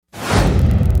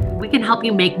we can help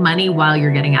you make money while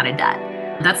you're getting out of debt.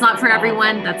 That's not for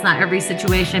everyone. That's not every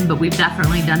situation, but we've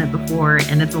definitely done it before.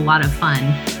 And it's a lot of fun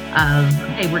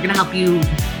hey, we're going to help you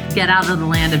get out of the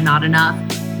land of not enough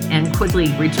and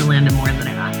quickly reach the land of more than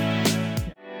enough.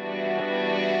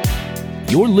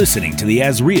 You're listening to the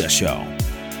Azria Show.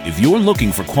 If you're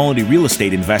looking for quality real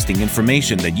estate investing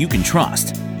information that you can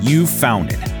trust, you've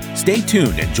found it. Stay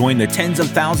tuned and join the tens of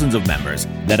thousands of members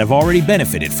that have already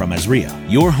benefited from Azria,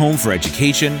 your home for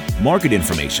education, market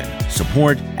information,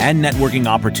 support, and networking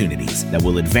opportunities that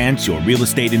will advance your real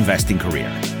estate investing career.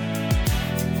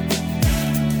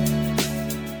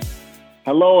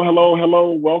 Hello, hello,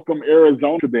 hello. Welcome,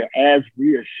 Arizona, to the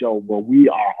Azria Show, where we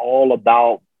are all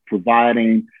about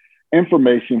providing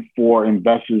information for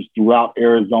investors throughout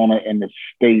Arizona and the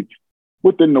states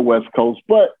within the West Coast,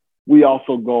 but we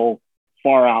also go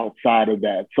far outside of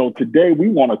that. So today we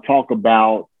want to talk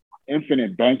about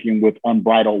infinite banking with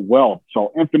unbridled wealth.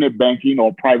 So infinite banking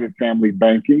or private family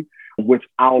banking, which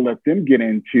I'll let them get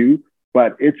into,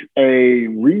 but it's a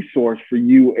resource for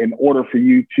you in order for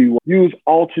you to use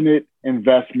alternate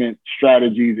investment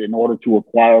strategies in order to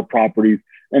acquire properties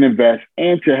and invest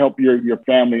and to help your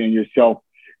family and yourself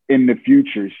in the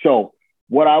future. So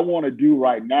what I want to do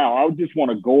right now, I just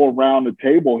want to go around the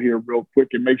table here real quick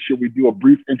and make sure we do a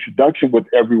brief introduction with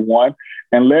everyone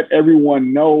and let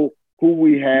everyone know who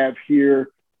we have here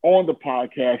on the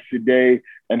podcast today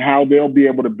and how they'll be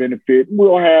able to benefit.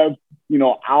 We'll have,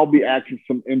 I'll be asking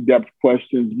some in-depth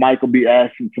questions. Mike will be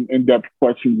asking some in-depth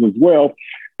questions as well,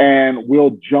 and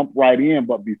we'll jump right in.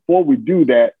 But before we do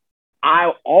that,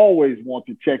 I always want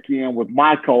to check in with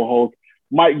my co-host,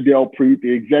 Mike Delpreet,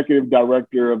 the Executive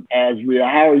Director of Azria.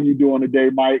 How are you doing today,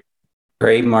 Mike?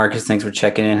 Great, Marcus. Thanks for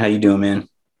checking in. How you doing, man?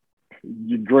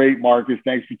 You're great, Marcus.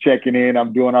 Thanks for checking in.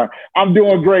 I'm doing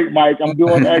great, Mike. I'm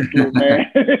doing excellent, man.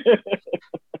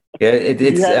 Yeah,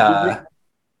 did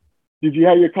you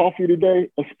have your coffee today?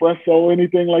 Espresso,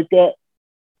 anything like that?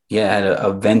 Yeah, I had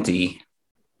a venti.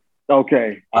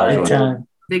 Okay.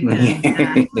 Big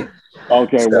time.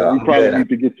 Okay, well, we probably need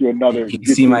to get you another.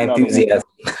 You see my enthusiasm.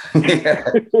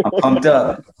 I'm pumped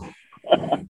up.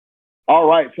 All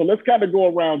right, so let's kind of go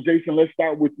around. Jason, let's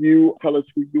start with you. Tell us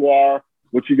who you are,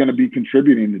 what you're going to be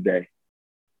contributing today.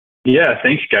 Yeah,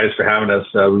 thanks, guys, for having us.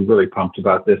 We're really pumped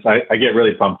about this. I get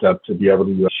really pumped up to be able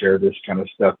to share this kind of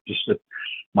stuff just with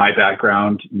my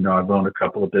background. I've owned a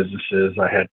couple of businesses. I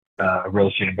had a real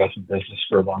estate investment business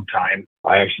for a long time.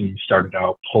 I actually started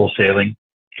out wholesaling,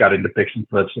 got into fix and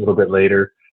flips a little bit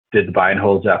later, did the buy and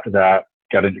holds after that,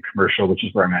 got into commercial, which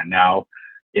is where I'm at now.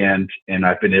 And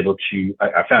I've been able to,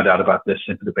 I found out about this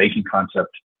infinite banking concept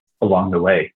along the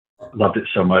way. Loved it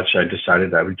so much, I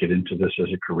decided I would get into this as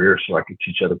a career so I could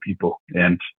teach other people.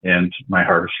 And my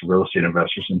heart is for real estate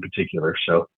investors in particular.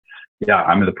 So yeah,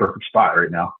 I'm in the perfect spot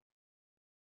right now.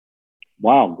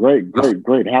 Wow, great.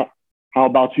 How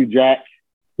about you, Jack?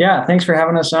 Yeah, thanks for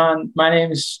having us on. My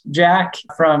name's Jack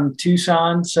from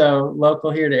Tucson, so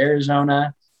local here to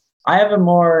Arizona. I have a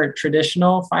more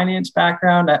traditional finance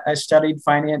background. I studied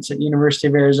finance at University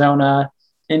of Arizona,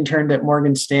 interned at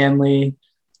Morgan Stanley,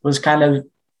 was kind of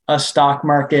a stock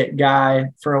market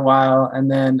guy for a while. And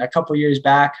then a couple years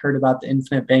back, heard about the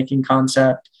infinite banking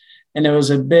concept. And it was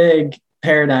a big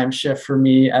paradigm shift for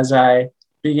me as I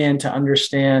began to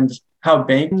understand how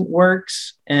banking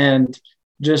works and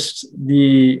just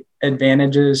the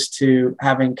advantages to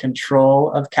having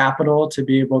control of capital to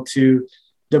be able to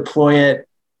deploy it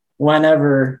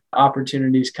whenever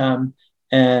opportunities come.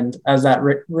 And as that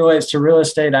relates to real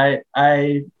estate,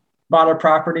 I bought a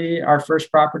property, our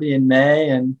first property in May,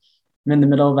 and I'm in the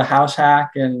middle of a house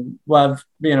hack and love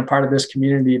being a part of this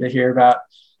community to hear about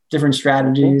different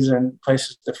strategies and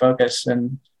places to focus,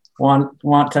 and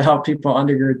want to help people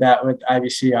undergird that with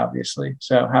IBC, obviously.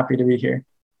 So happy to be here.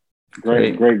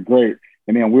 Great.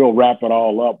 And then we'll wrap it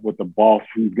all up with the boss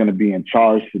who's going to be in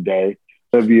charge today,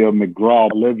 Olivia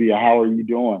McGraw. Olivia, how are you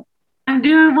doing? I'm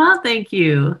doing well, thank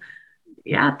you.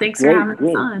 Yeah, thanks for having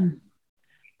us on.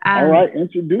 All right,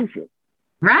 introduce it.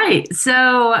 Right.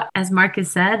 So as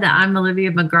Marcus said, I'm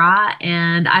Olivia McGraw,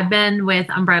 and I've been with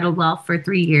Unbridled Wealth for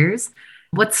 3 years.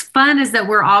 What's fun is that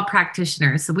we're all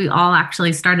practitioners. So we all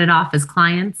actually started off as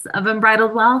clients of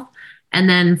Unbridled Wealth and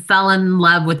then fell in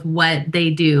love with what they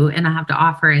do and I have to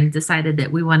offer, and decided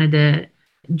that we wanted to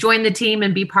join the team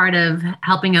and be part of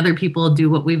helping other people do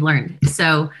what we've learned.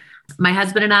 So my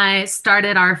husband and I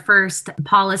started our first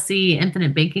policy,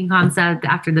 infinite banking concept,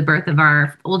 after the birth of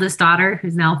our oldest daughter,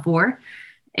 who's now 4,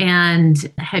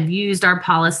 and have used our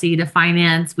policy to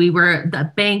finance. We were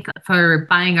the bank for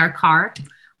buying our car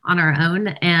on our own.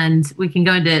 And we've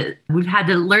had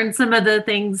to learn some of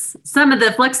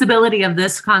the flexibility of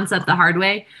this concept the hard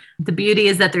way. The beauty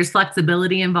is that there's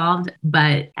flexibility involved,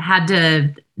 but had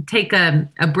to take a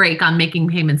break on making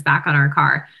payments back on our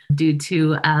car due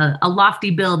to a lofty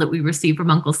bill that we received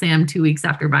from Uncle Sam 2 weeks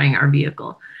after buying our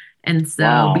vehicle. And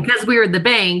so because we were the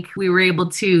bank, we were able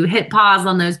to hit pause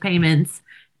on those payments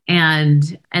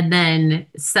and then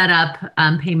set up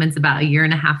payments about a year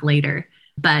and a half later.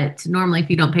 But normally, if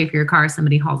you don't pay for your car,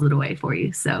 somebody hauls it away for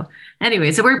you. So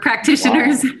anyway, so we're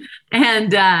practitioners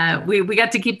and we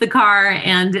got to keep the car.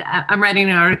 And I'm writing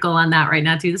an article on that right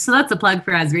now, too. So that's a plug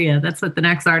for Azria. That's what the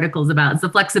next article is about. It's the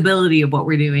flexibility of what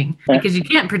we're doing because you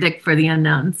can't predict for the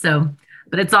unknown. So,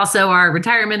 but it's also our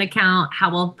retirement account,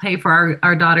 how we'll pay for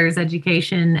our daughter's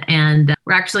education. And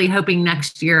we're actually hoping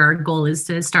next year, our goal is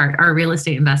to start our real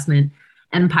estate investment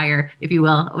empire, if you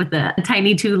will, with the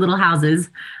tiny 2 little houses.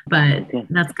 But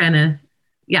that's kind of,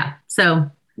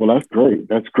 So, well, that's great.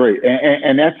 That's great.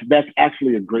 And that's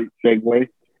actually a great segue,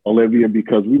 Olivia,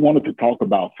 because we wanted to talk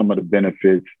about some of the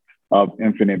benefits of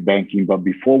infinite banking. But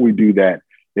before we do that,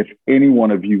 if any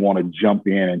one of you want to jump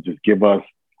in and just give us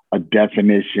a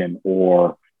definition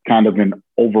or kind of an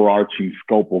overarching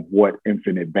scope of what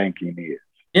infinite banking is.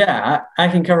 Yeah, I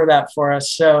can cover that for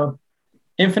us. So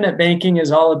infinite banking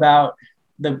is all about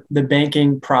the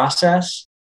banking process.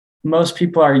 Most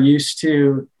people are used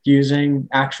to using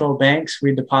actual banks.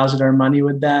 We deposit our money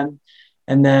with them.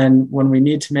 And then when we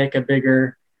need to make a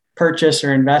bigger purchase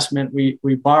or investment, we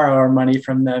borrow our money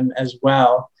from them as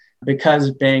well. Because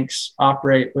banks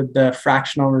operate with the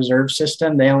fractional reserve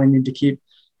system, they only need to keep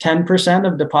 10%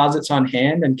 of deposits on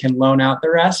hand and can loan out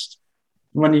the rest.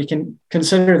 When you can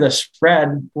consider the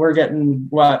spread, we're getting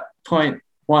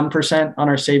 0.1% on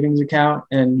our savings account,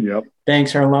 and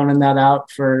banks are loaning that out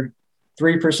for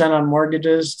 3% on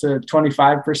mortgages to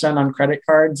 25% on credit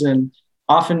cards, and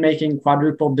often making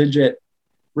quadruple digit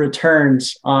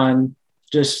returns on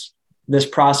just this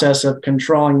process of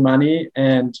controlling money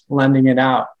and lending it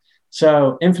out.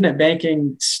 So infinite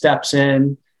banking steps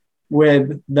in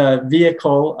with the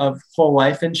vehicle of whole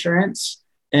life insurance,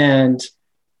 and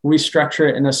we structure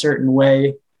it in a certain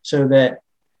way so that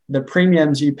the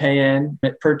premiums you pay in,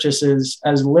 it purchases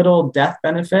as little death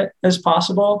benefit as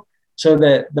possible so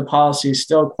that the policy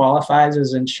still qualifies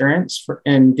as insurance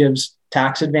and gives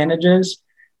tax advantages.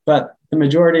 But the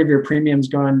majority of your premiums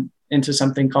go into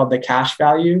something called the cash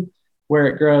value, where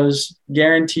it grows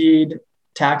guaranteed,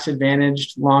 tax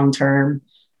advantaged long-term.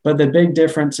 But the big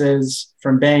difference is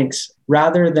from banks,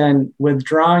 rather than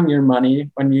withdrawing your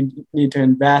money when you need to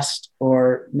invest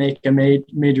or make a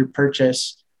major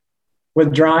purchase,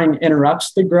 withdrawing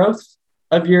interrupts the growth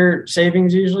of your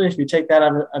savings. Usually, if you take that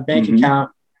out of a bank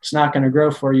account, it's not going to grow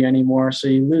for you anymore. So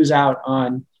you lose out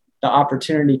on the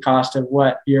opportunity cost of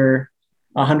what your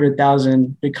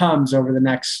 100,000 becomes over the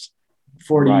next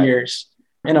 40 years.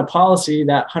 In a policy,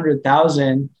 that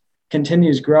 100,000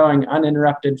 continues growing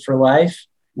uninterrupted for life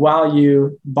while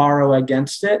you borrow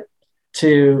against it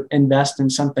to invest in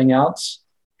something else.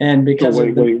 And because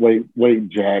wait,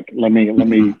 Jack, let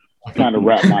me kind of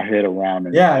wrap my head around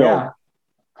it.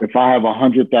 If I have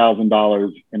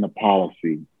 $100,000 in the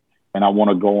policy and I want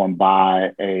to go and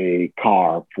buy a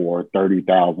car for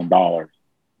 $30,000,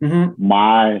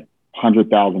 my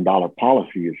 $100,000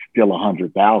 policy is still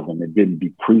 $100,000. It didn't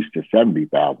decrease to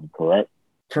 $70,000, correct?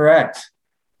 Correct.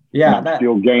 Yeah. I'm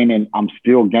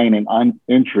still gaining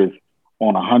interest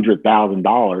on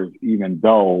 $100,000, even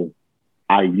though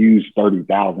I use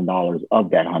 $30,000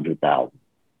 of that $100,000.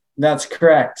 That's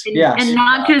correct. Yeah. And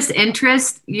not just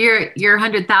interest, your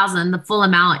 100,000, the full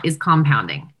amount is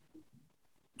compounding.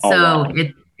 So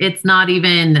it's not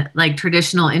even like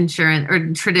traditional insurance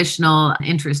or traditional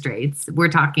interest rates. We're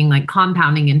talking like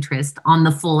compounding interest on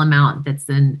the full amount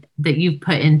that you've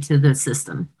put into the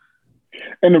system.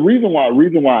 And the reason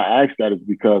why I asked that is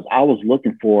because I was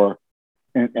looking for,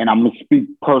 and I'm going to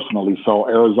speak personally. So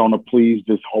Arizona, please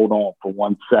just hold on for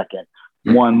 1 second,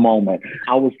 one moment.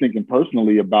 I was thinking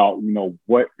personally about,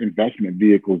 what investment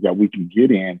vehicles that we can get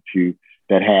into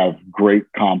that have great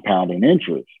compounding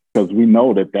interest, because we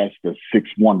know that that's the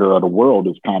sixth wonder of the world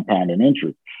is compounding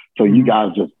interest. So you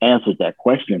guys just answered that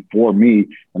question for me.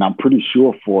 And I'm pretty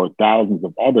sure for thousands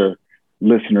of other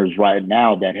listeners right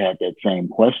now that had that same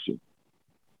question.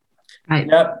 Right.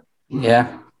 Yep.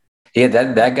 Yeah.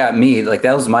 That got me. Like,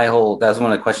 that was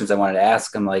one of the questions I wanted to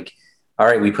ask. I'm like, all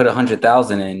right, we put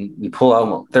 100,000 in, we pull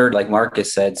out third, like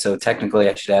Marcus said. So technically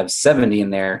I should have 70 in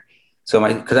there. So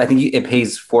because I think it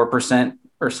pays 4%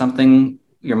 or something,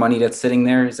 your money that's sitting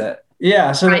there, is that?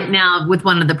 Yeah. So right now with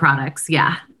one of the products.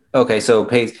 Yeah. Okay. So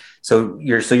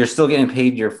you're still getting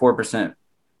paid your 4%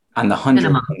 On the 100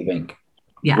 Minimum. in the bank.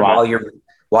 Yeah.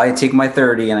 While I take my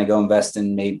 30 and I go invest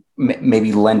in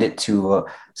maybe lend it to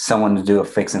someone to do a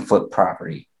fix and flip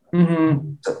property.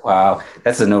 Mm-hmm. Wow.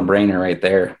 That's a no-brainer right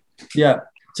there. Yeah.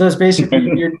 So it's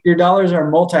basically your dollars are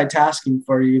multitasking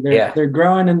for you. They're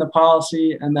growing in the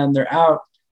policy, and then they're out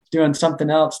doing something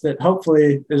else that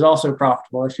hopefully is also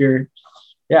profitable. If you're,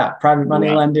 private money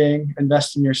lending,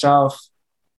 invest in yourself.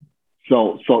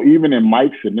 So even in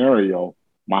Mike's scenario,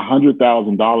 my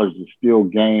 $100,000 is still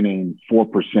gaining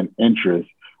 4% interest,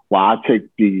 while I take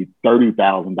the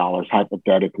 $30,000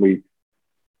 hypothetically,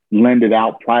 lend it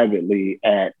out privately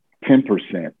at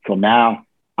 10%. So now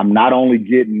I'm not only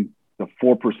getting the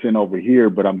 4% over here,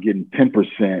 but I'm getting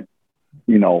 10%,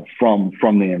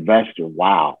 from the investor.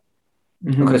 Wow.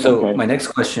 Okay. So my next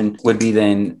question would be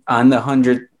then, on the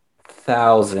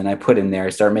 100,000 I put in there, I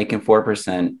start making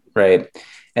 4%, right?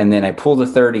 And then I pull the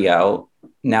 30 out.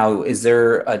 Now, is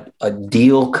there a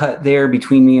deal cut there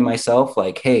between me and myself?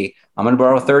 Like, hey, I'm going to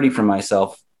borrow 30 from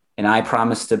myself and I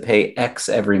promise to pay X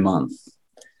every month.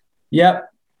 Yep.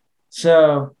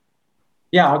 So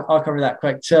I'll cover that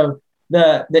quick. So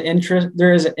the interest,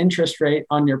 there is an interest rate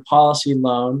on your policy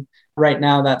loan. Right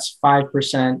now, that's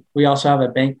 5%. We also have a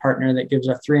bank partner that gives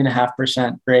a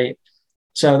 3.5% rate.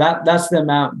 So that's the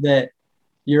amount that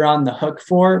you're on the hook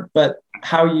for. But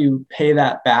how you pay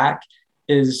that back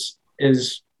is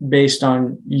based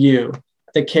on you.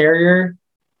 The carrier,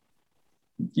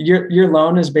 your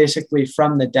loan is basically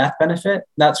from the death benefit.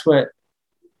 That's what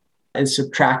is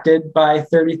subtracted by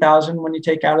 30,000 when you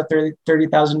take out a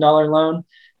 $30,000 loan.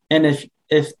 And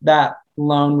if that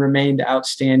loan remained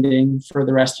outstanding for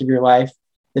the rest of your life,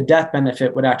 the death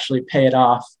benefit would actually pay it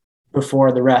off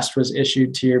before the rest was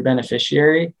issued to your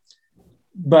beneficiary.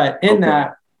 But in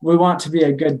that, we want to be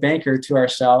a good banker to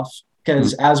ourselves,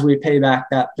 because as we pay back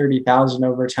that 30,000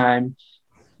 over time,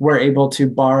 we're able to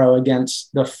borrow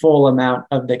against the full amount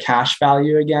of the cash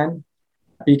value again.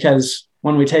 Because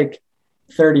when we take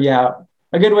 30 out,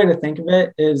 a good way to think of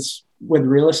it is with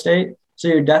real estate. So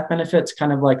your death benefit's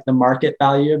kind of like the market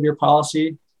value of your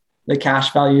policy. The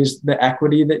cash value is the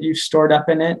equity that you've stored up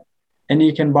in it. And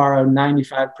you can borrow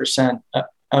 95%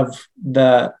 of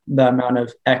the amount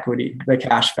of equity, the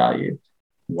cash value.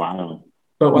 Wow.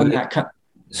 But when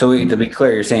So to be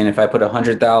clear, you're saying if I put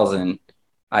 100,000,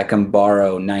 I can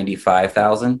borrow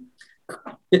 95,000?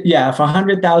 Yeah, if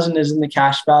 100,000 is in the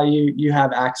cash value, you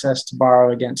have access to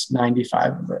borrow against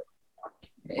 95 of it.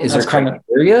 Is there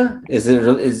criteria?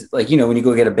 Is like, when you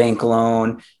go get a bank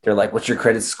loan, they're like, what's your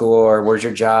credit score? Where's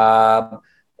your job?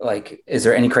 Like, is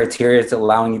there any criteria that's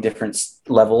allowing you different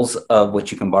levels of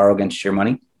what you can borrow against your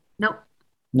money? Nope.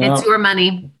 It's your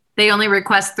money. They only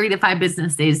request 3 to 5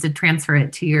 business days to transfer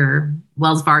it to your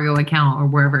Wells Fargo account or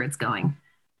wherever it's going.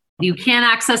 You can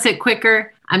access it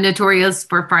quicker. I'm notorious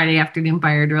for Friday afternoon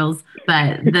fire drills,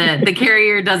 but the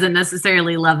carrier doesn't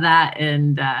necessarily love that.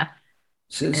 And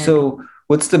so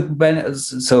what's the benefit?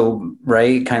 So,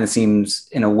 right, it kind of seems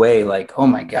in a way like, oh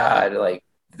my God, like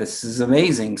this is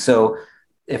amazing. So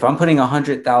if I'm putting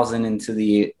 100,000 into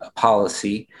the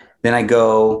policy, then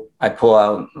I pull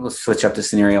out, let's switch up the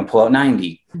scenario and pull out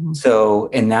 90. Mm-hmm. So,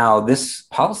 and now this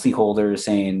policy holder is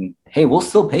saying, hey, we'll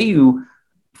still pay you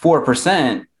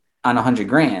 4% on 100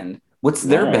 grand. What's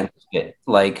their benefit?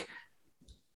 Like,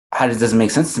 this doesn't make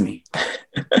sense to me.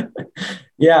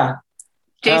 Yeah.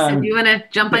 Jason, do you want to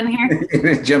jump in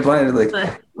here? Jump on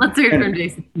it. Let's hear it from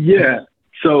Jason. Yeah.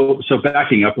 So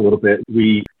backing up a little bit,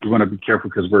 we want to be careful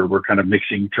because we're kind of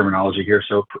mixing terminology here.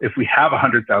 So if we have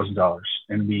 $100,000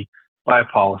 and we buy a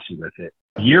policy with it,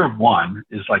 year one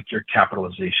is like your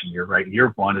capitalization year, right?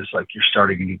 Year one is like you're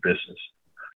starting a new business.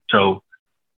 So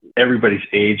everybody's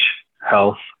age,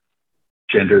 health,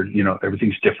 gender,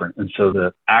 everything's different. And so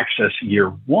the access year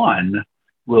one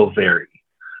will vary.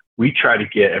 We try to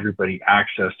get everybody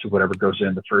access to whatever goes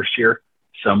in the first year,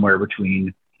 somewhere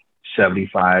between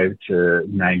 75 to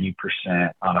 90%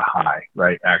 on a high,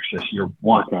 right? Access year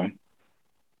one. Okay.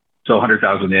 So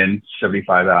 100,000 in,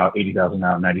 75 out, 80,000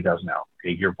 out, 90,000 out,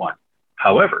 okay, year one.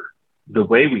 However, the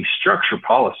way we structure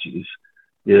policies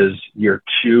is year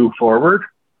two forward.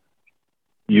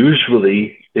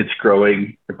 Usually it's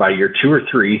growing by year 2 or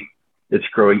 3, it's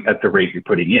growing at the rate you're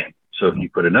putting in. So if you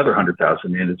put another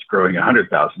 100,000 in, it's growing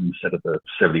 100,000 instead of the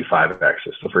 75 of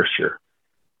access the first year.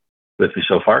 With me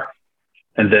so far?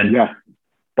 And then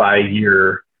by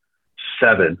year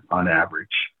 7 on average,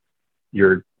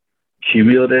 your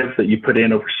cumulative that you put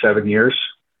in over 7 years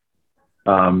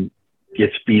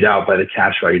gets beat out by the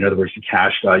cash value. In other words, the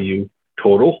cash value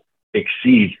total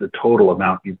exceeds the total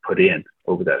amount you put in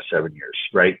over that 7 years,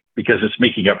 right? Because it's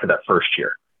making up for that first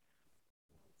year.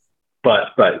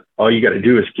 But all you got to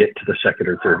do is get to the second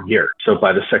or third year. So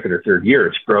by the second or third year,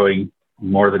 it's growing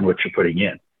more than what you're putting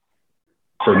in.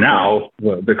 So now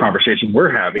the conversation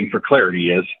we're having for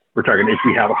clarity is we're talking, if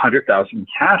we have 100,000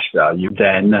 cash value,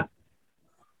 then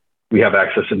we have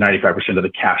access to 95% of the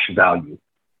cash value,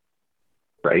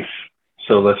 right?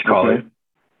 So let's call it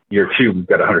year 2, we've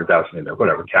got 100,000 in there,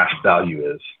 whatever cash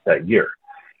value is that year.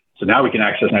 So now we can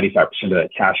access 95% of that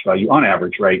cash value on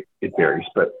average, right? It varies,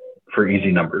 but for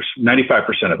easy numbers,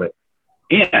 95% of it.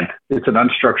 And it's an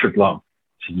unstructured loan.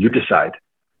 So you decide,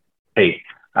 hey,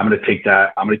 I'm going to take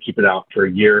that. I'm going to keep it out for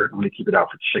a year. I'm going to keep it out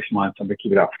for 6 months. I'm going to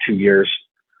keep it out for 2 years.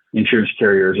 Insurance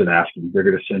carriers and asking, they're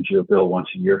going to send you a bill once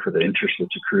a year for the interest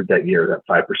that's accrued that year, that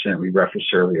 5% we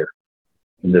referenced earlier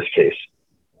in this case.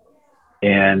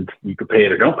 And you can pay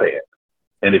it or don't pay it.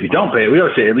 And if you don't pay it, we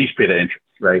always say at least pay the interest,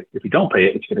 right? If you don't pay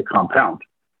it, it's going to compound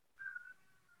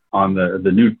on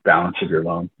the new balance of your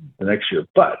loan the next year.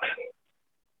 But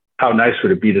how nice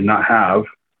would it be to not have,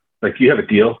 like you have a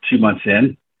deal 2 months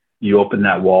in, you open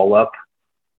that wall up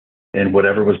and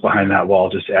whatever was behind that wall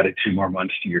just added 2 more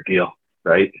months to your deal,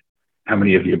 right? How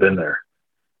many of you have been there?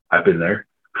 I've been there,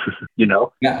 you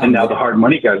know? Yeah, and now the hard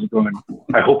money guys are going,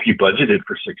 I hope you budgeted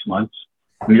for 6 months.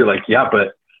 And you're like, yeah,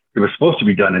 but it was supposed to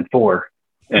be done in 4.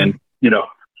 And, you know,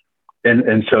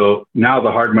 and so now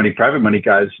the hard money, private money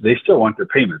guys, they still want their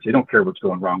payments. They don't care what's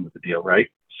going wrong with the deal, right?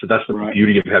 So that's the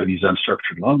beauty of having these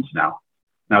unstructured loans now.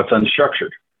 Now it's unstructured.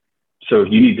 So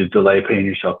you need to delay paying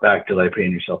yourself back.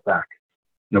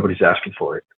 Nobody's asking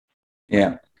for it.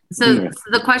 Yeah. So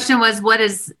the question was, what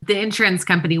is the insurance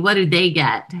company? What do they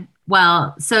get?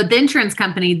 Well, so the insurance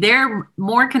company, they're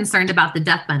more concerned about the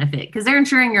death benefit because they're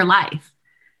insuring your life.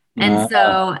 And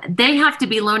so they have to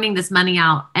be loaning this money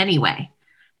out anyway.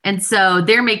 And so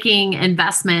they're making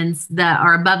investments that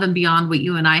are above and beyond what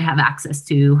you and I have access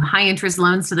to. High interest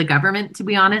loans to the government, to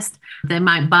be honest. They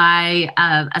might buy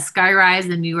a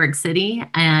skyrise in New York City.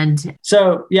 And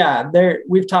so, yeah,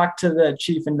 we've talked to the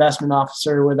chief investment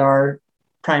officer with our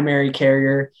primary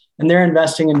carrier, and they're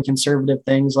investing in conservative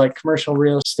things like commercial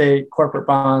real estate, corporate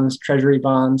bonds, treasury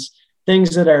bonds,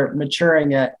 things that are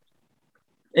maturing at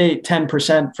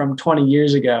 8-10% from 20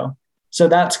 years ago. So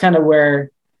that's kind of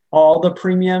where all the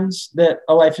premiums that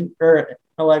a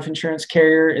life insurance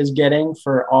carrier is getting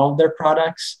for all of their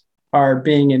products are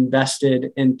being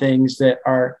invested in things that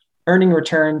are earning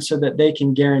returns so that they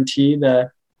can guarantee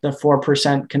the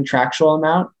 4% contractual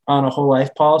amount on a whole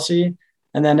life policy.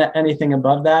 And then anything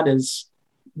above that is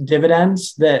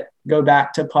dividends that go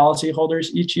back to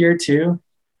policyholders each year too.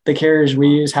 The carriers we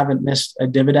use haven't missed a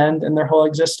dividend in their whole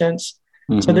existence.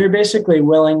 Mm-hmm. So they're basically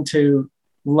willing to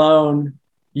loan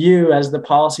you as the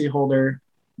policyholder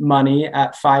money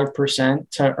at 5%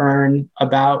 to earn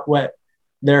about what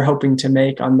they're hoping to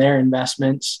make on their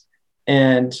investments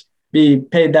and be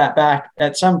paid that back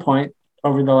at some point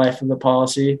over the life of the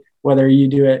policy, whether you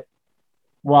do it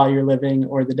while you're living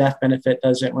or the death benefit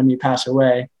does it when you pass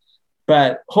away.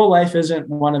 But whole life isn't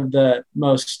one of the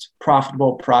most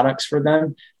profitable products for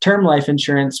them. Term life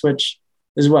insurance, which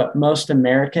is what most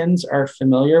Americans are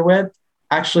familiar with,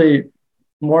 actually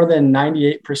more than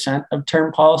 98% of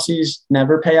term policies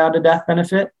never pay out a death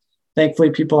benefit. Thankfully,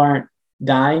 people aren't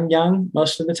dying young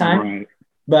most of the time, right.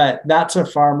 But that's a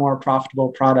far more profitable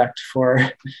product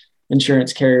for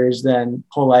insurance carriers than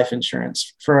whole life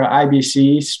insurance. For an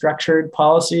IBC structured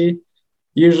policy,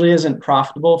 usually isn't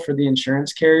profitable for the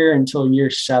insurance carrier until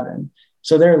year 7.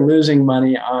 So they're losing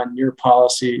money on your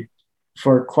policy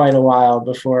for quite a while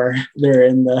before they're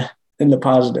in the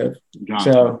positive. Gotcha.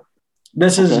 So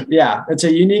this is, it's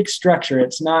a unique structure.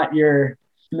 It's not your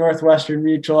Northwestern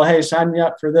Mutual, hey, sign me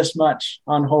up for this much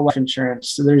on whole life insurance.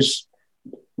 So there's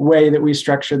a way that we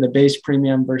structure the base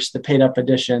premium versus the paid up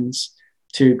additions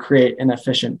to create an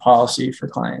efficient policy for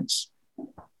clients.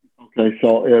 Okay,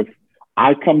 so if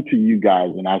I come to you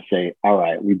guys and I say, all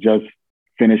right, we just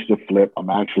finished a flip. I'm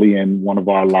actually in one of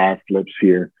our live flips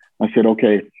here. I said,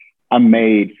 okay, I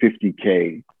made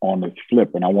 $50K on this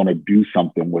flip and I want to do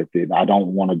something with it. I don't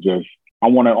want to just, I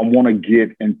want to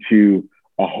get into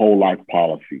a whole life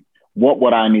policy. What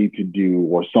would I need to do,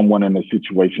 or someone in a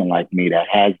situation like me that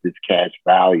has this cash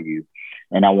value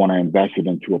and I want to invest it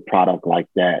into a product like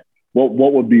that?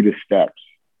 What would be the steps?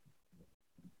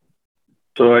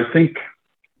 So I think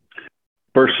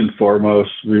first and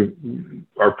foremost,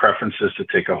 our preference is to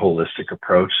take a holistic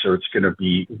approach. So it's going to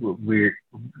be,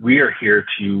 we are here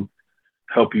to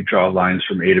help you draw lines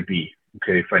from A to B,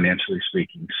 okay, financially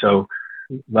speaking. So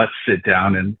let's sit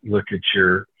down and look at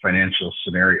your financial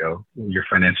scenario, your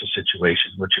financial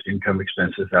situation, what's your income,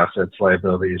 expenses, assets,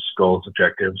 liabilities, goals,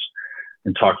 objectives,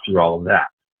 and talk through all of that.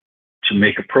 to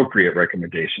make appropriate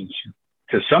recommendations.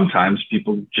 Because sometimes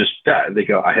people just, they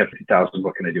go, I have 50,000,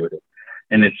 what can I do with it?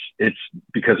 And it's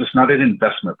because it's not an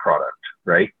investment product,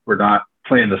 right? We're not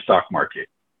playing the stock market.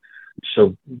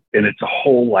 So, and it's a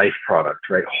whole life product,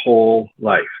 right? Whole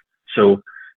life. So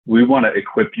we want to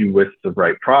equip you with the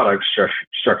right product,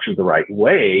 structured the right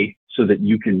way so that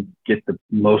you can get the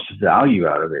most value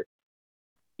out of it.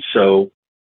 So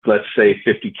let's say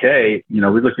 50K, we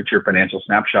look at your financial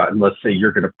snapshot and let's say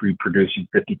you're going to be producing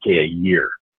 50K a year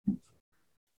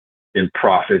in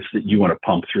profits that you want to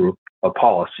pump through a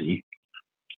policy.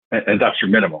 And that's your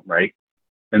minimum, right?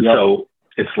 And so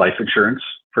it's life insurance,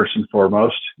 first and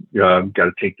foremost. You got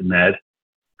to take the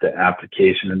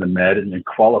application and the med, and then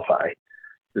qualify.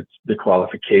 The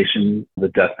qualification, the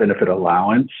death benefit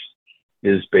allowance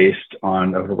is based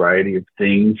on a variety of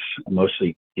things,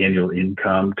 mostly annual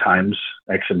income times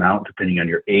X amount, depending on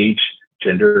your age,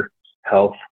 gender,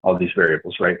 health, all these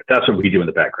variables, right? That's what we do in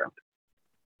the background.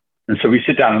 And so we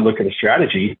sit down and look at a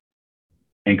strategy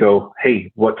and go,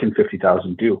 hey, what can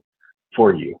 50,000 do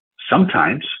for you?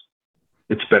 Sometimes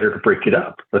it's better to break it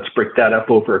up. Let's break that up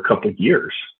over a couple of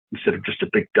years instead of just a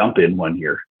big dump in 1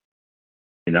 year.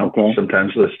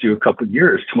 Sometimes let's do a couple of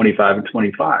years, 25 and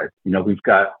 25. We've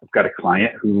got a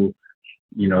client who,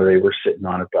 they were sitting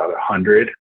on about 100,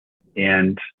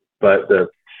 but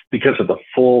because of the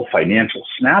full financial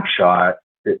snapshot,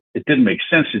 it didn't make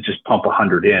sense to just pump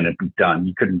 100 in and be done.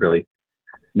 You couldn't really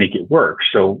make it work.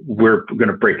 So we're going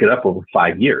to break it up over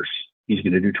 5 years. He's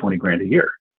going to do 20 grand a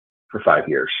year for 5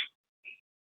 years.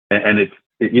 And it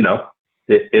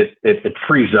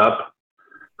frees up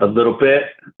a little bit.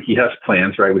 He has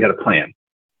plans, right? We had a plan,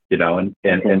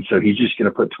 and so he's just going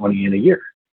to put 20 in a year,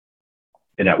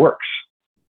 and that works.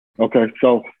 Okay.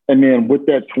 So, and then with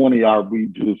that 20, are we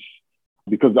just,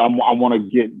 because I want to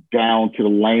get down to the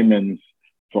layman's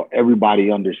so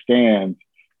everybody understands.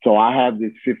 So I have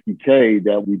this 50K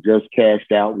that we just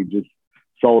cashed out. We just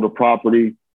sold a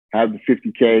property, have the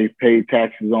 50K, paid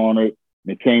taxes on it,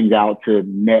 and it came out to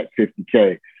net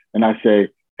 50K. And I say,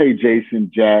 hey,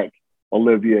 Jason, Jack,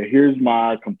 Olivia, here's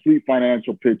my complete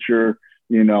financial picture.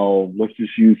 Let's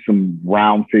just use some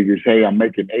round figures. Hey, I'm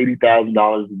making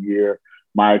 $80,000 a year.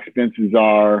 My expenses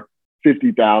are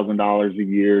 $50,000 a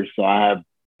year. So I have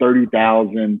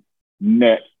 $30,000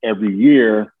 net every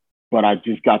year, but I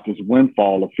just got this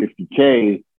windfall of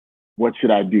 50K. What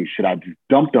should I do? Should I just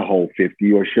dump the whole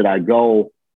 50, or should I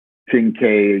go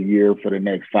 10K a year for the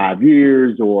next 5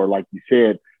 years? Or like you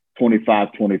said,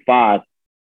 25, 25.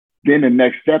 Then the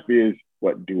next step is,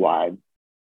 what do I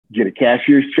get a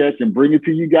cashier's check and bring it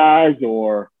to you guys,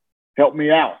 or help me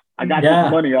out? I got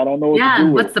this money. I don't know what to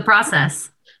do with. What's the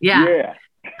process? Yeah.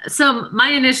 So my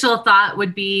initial thought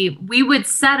would be, we would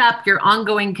set up your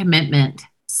ongoing commitment.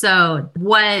 So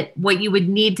what you would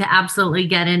need to absolutely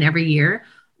get in every year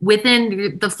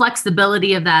within the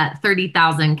flexibility of that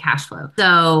 30,000 cash flow.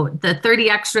 So the 30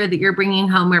 extra that you're bringing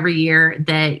home every year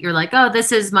that you're like, oh,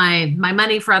 this is my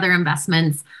money for other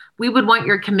investments. We would want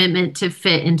your commitment to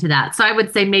fit into that. So I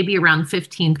would say maybe around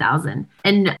 15,000.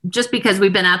 And just because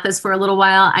we've been at this for a little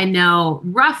while, I know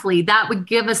roughly that would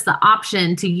give us the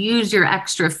option to use your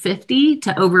extra 50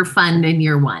 to overfund in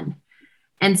year one.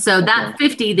 And so that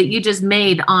 50 that you just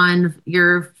made on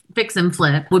your fix and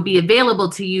flip would be available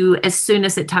to you as soon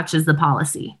as it touches the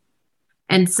policy.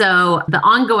 And so the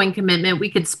ongoing commitment,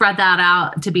 we could spread that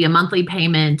out to be a monthly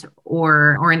payment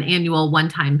or an annual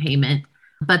one-time payment.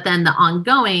 But then the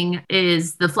ongoing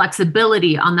is the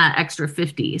flexibility on that extra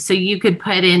 50. So you could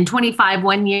put in 25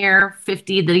 1 year,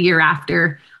 50 the year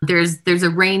after. There's a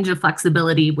range of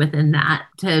flexibility within that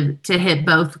to hit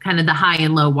both kind of the high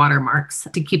and low watermarks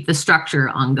to keep the structure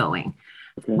ongoing.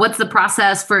 Okay. What's the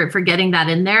process for getting that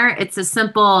in there? It's a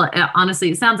simple,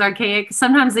 honestly, it sounds archaic.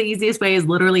 Sometimes the easiest way is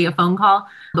literally a phone call,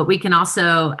 but we can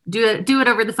also do it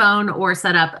over the phone or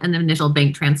set up an initial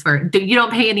bank transfer. You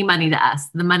don't pay any money to us.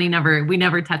 We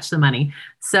never touch the money.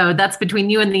 So that's between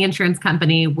you and the insurance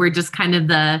company. We're just kind of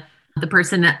the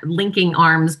person linking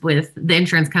arms with the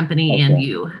insurance company and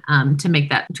you to make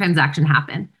that transaction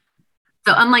happen.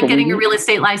 So unlike getting a real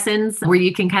estate license where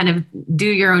you can kind of do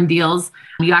your own deals,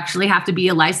 you actually have to be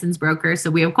a licensed broker. So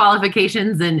we have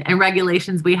qualifications and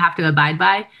regulations we have to abide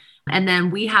by. And then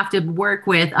we have to work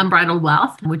with Unbridled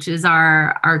Wealth, which is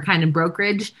our kind of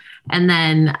brokerage. And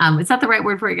then, is that the right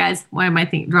word for it, guys? Why am I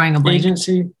drawing a blank?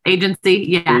 Agency.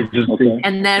 Yeah. Agency.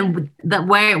 And then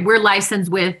we're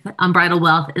licensed with Unbridled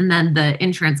Wealth and then the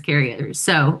insurance carriers.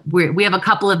 So we have a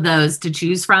couple of those to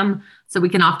choose from. So we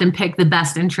can often pick the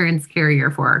best insurance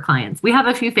carrier for our clients. We have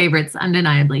a few favorites,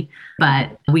 undeniably,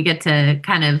 but we get to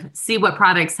kind of see what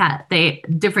products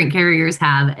different carriers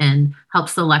have and help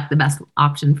select the best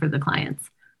option for the clients.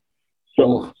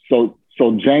 So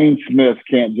Jane Smith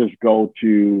can't just go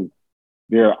to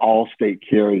their Allstate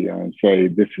carrier and say,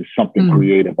 this is something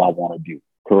creative I want to do,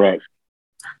 correct?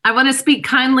 I want to speak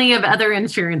kindly of other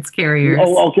insurance carriers.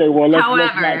 Oh, okay. Well, let's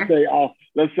not say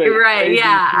let's say right.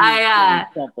 Yeah.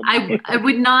 I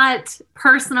would not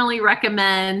personally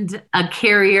recommend a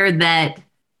carrier that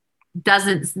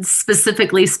doesn't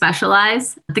specifically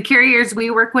specialize. The carriers we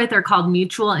work with are called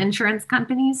mutual insurance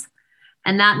companies.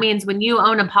 And that means when you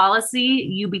own a policy,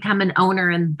 you become an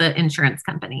owner in the insurance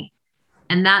company.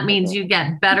 And that means you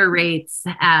get better rates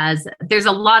as there's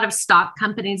a lot of stock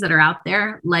companies that are out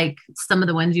there, like some of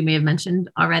the ones you may have mentioned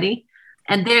already.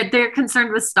 And they're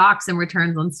concerned with stocks and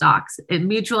returns on stocks. And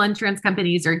mutual insurance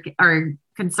companies are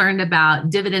concerned about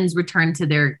dividends returned to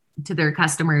their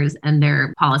customers and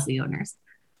their policy owners.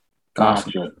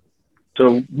 Gotcha.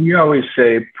 So we always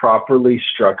say properly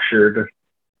structured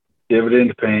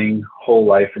dividend paying whole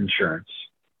life insurance.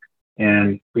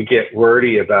 And we get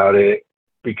wordy about it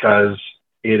because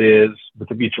it is with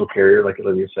the mutual carrier, like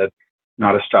Olivia said,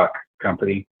 not a stock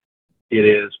company. It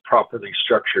is properly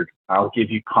structured. I'll give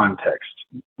you context.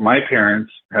 My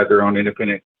parents had their own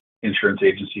independent insurance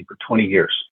agency for 20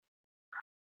 years.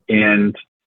 And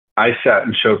I sat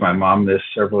and showed my mom this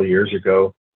several years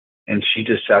ago, and she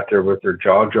just sat there with her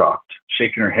jaw dropped,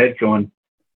 shaking her head going,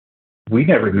 we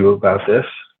never knew about this.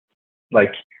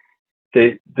 Like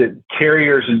the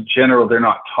carriers in general, they're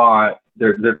not taught,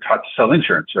 they're taught to sell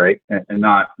insurance, right? And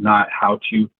not how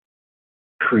to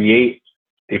create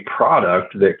a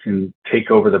product that can take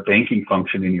over the banking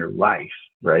function in your life,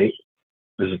 right?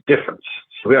 There's a difference.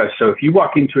 So if you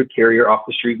walk into a carrier off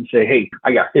the street and say, hey,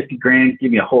 I got 50 grand,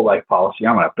 give me a whole life policy,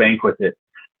 I'm going to bank with it.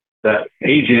 That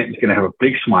agent is going to have a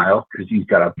big smile because he's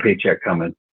got a paycheck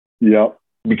coming. Yep.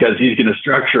 Because he's going to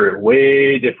structure it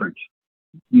way different.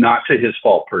 Not to his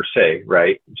fault per se,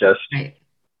 right? Just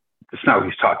it's not what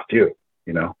he's taught to do,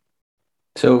 you know?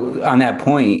 So on that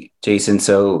point, Jason,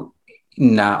 so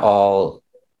not all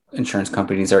insurance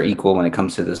companies are equal when it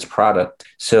comes to this product.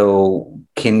 So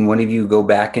can one of you go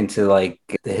back into like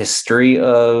the history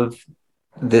of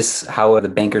this, how the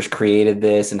bankers created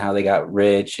this and how they got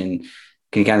rich? And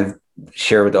can you kind of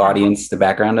share with the audience the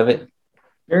background of it?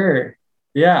 Sure.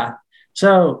 Yeah.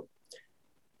 So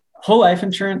whole life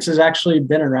insurance has actually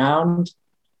been around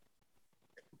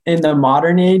in the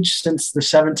modern age since the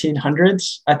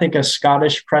 1700s. I think a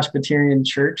Scottish Presbyterian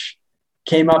church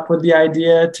came up with the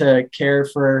idea to care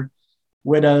for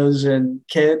widows and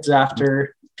kids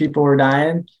after people were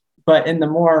dying. But in the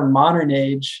more modern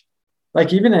age,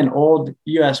 like even in old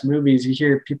US movies, you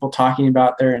hear people talking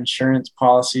about their insurance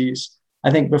policies. I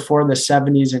think before the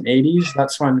 70s and 80s,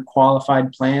 that's when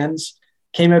qualified plans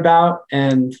came about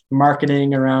and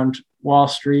marketing around Wall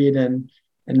Street and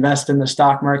invest in the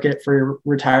stock market for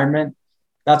retirement.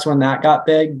 That's when that got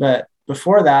big. But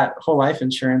before that, whole life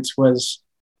insurance was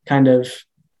kind of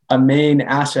a main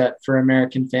asset for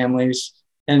American families.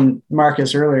 And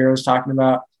Marcus earlier was talking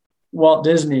about Walt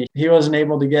Disney. He wasn't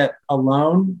able to get a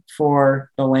loan for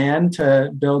the land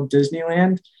to build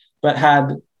Disneyland, but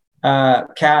had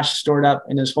cash stored up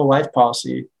in his whole life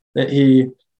policy that he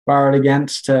borrowed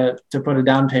against to put a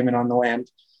down payment on the land.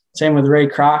 Same with Ray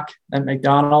Kroc at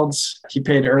McDonald's. He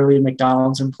paid early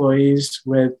McDonald's employees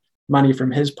with money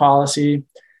from his policy.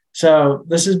 So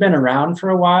this has been around for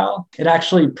a while. It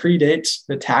actually predates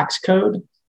the tax code,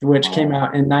 which came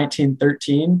out in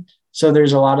 1913. So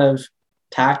there's a lot of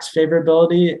tax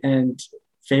favorability and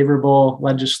favorable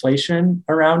legislation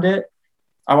around it.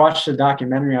 I watched a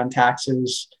documentary on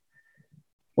taxes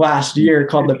last year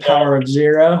called The Power of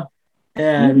Zero.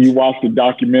 And you watched a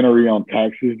documentary on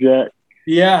taxes, Jack?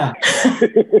 Yeah.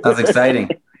 That's exciting.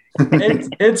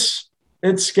 It's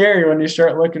scary when you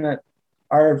start looking at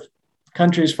our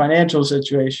country's financial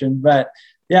situation. But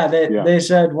they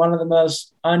said one of the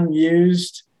most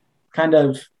unused kind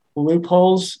of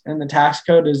loopholes in the tax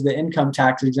code is the income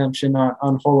tax exemption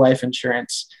on whole life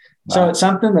insurance. Wow. So it's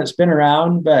something that's been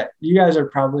around, but you guys are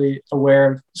probably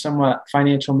aware of somewhat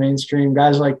financial mainstream.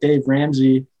 Guys like Dave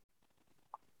Ramsey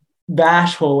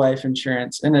bash whole life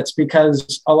insurance. And it's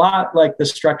because a lot like the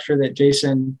structure that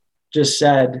Jason just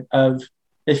said of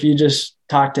if you just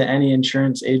talk to any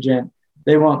insurance agent,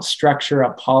 they won't structure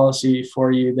a policy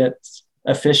for you that's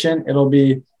efficient. It'll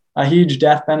be a huge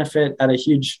death benefit at a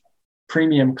huge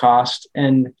premium cost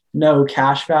and no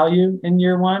cash value in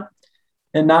year one.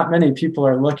 And not many people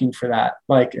are looking for that.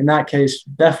 Like in that case,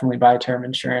 definitely buy term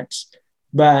insurance.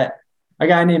 But a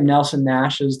guy named Nelson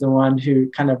Nash is the one who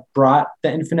kind of brought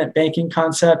the infinite banking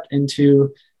concept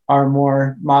into our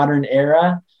more modern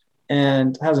era,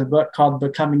 and has a book called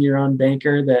Becoming Your Own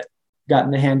Banker that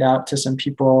gotten to hand out to some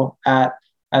people at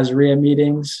ASREA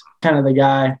meetings. Kind of the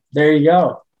guy, there you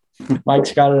go.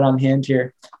 Mike's got it on hand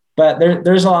here. But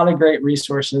there's a lot of great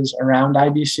resources around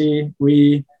IBC.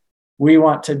 We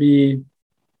want to be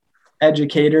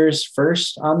educators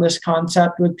first on this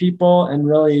concept with people, and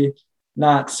really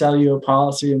not sell you a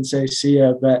policy and say, see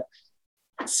ya, but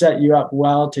set you up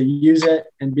well to use it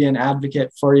and be an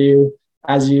advocate for you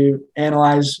as you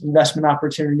analyze investment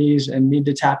opportunities and need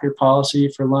to tap your policy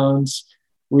for loans.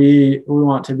 We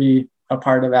want to be a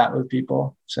part of that with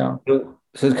people. So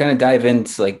to kind of dive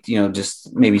into like,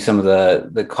 just maybe some of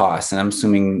the costs, and I'm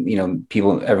assuming,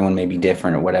 everyone may be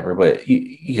different or whatever, but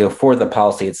for the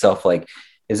policy itself, like,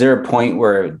 is there a point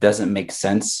where it doesn't make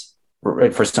sense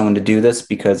for someone to do this?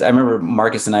 Because I remember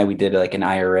Marcus and we did like an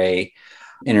IRA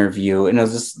interview, and it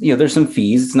was just, there's some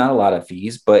fees. It's not a lot of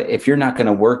fees, but if you're not going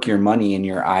to work your money in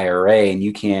your IRA and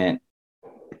you can't,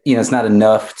 it's not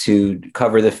enough to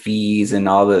cover the fees and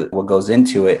all what goes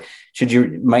into it,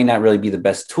 might not really be the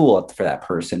best tool for that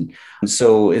person.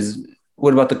 So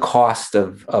what about the cost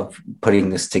of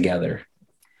putting this together?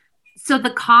 So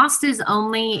the cost is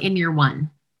only in year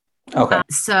one. Okay.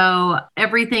 So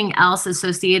everything else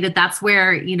associated, that's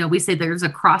where, we say there's a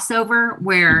crossover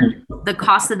where the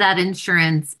cost of that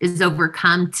insurance is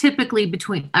overcome typically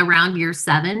around year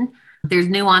 7. There's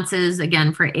nuances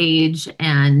again for age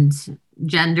and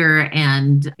gender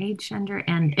and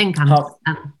income.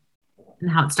 And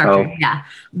how it's structured. Oh. Yeah.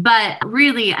 But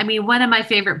really, one of my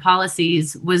favorite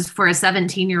policies was for a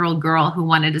 17-year-old girl who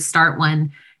wanted to start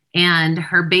one. And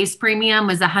her base premium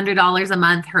was $100 a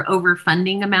month. Her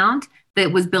overfunding amount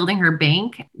that was building her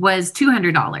bank was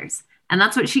 $200. And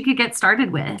that's what she could get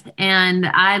started with. And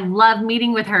I love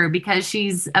meeting with her because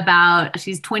she's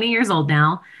 20 years old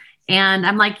now. And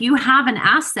I'm like, you have an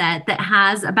asset that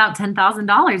has about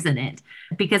 $10,000 in it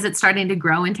because it's starting to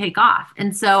grow and take off.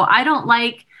 And so I don't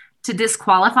like to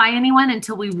disqualify anyone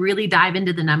until we really dive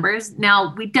into the numbers.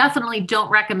 Now, we definitely don't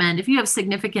recommend, if you have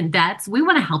significant debts, we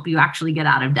want to help you actually get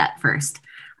out of debt first.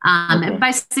 Okay. And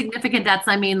by significant debts,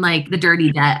 I mean like the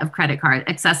dirty debt of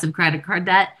excessive credit card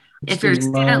debt. If you're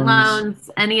student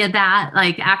loans, any of that,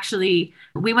 like actually,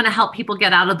 we want to help people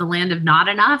get out of the land of not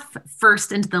enough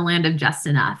first into the land of just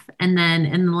enough. And then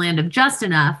in the land of just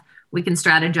enough, we can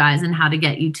strategize on how to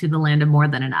get you to the land of more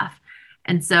than enough.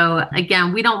 And so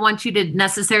again, we don't want you to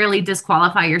necessarily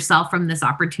disqualify yourself from this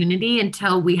opportunity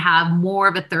until we have more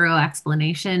of a thorough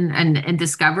explanation and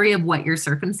discovery of what your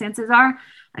circumstances are.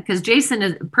 Because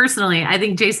I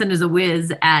think Jason is a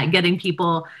whiz at getting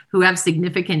people who have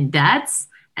significant debts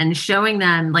and showing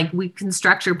them like we can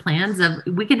structure plans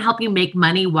we can help you make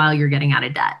money while you're getting out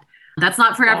of debt. That's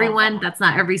not for everyone. That's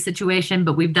not every situation,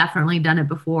 but we've definitely done it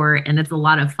before. And it's a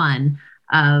lot of fun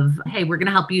hey, we're going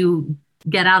to help you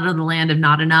get out of the land of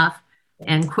not enough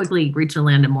and quickly reach the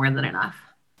land of more than enough.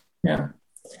 Yeah.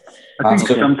 I think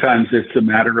sometimes it's a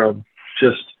matter of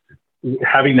just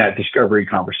having that discovery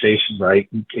conversation, right?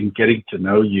 And getting to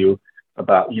know you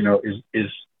about,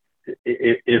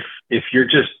 if you're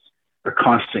just a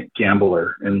constant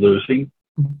gambler and losing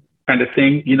kind of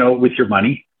thing, with your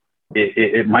money,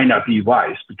 it might not be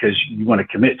wise because you want to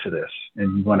commit to this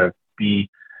and you want to be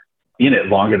in it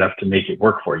long enough to make it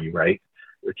work for you, right?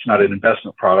 It's not an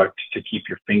investment product to keep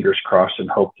your fingers crossed and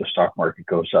hope the stock market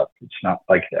goes up. It's not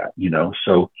like that,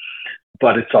 So,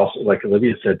 but it's also like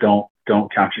Olivia said, don't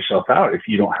count yourself out if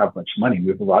you don't have much money. We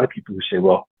have a lot of people who say,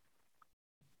 well,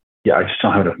 yeah, I just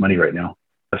don't have enough money right now,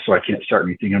 so I can't start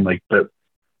anything. I'm like, but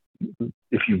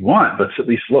if you want, let's at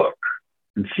least look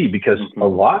and see, because a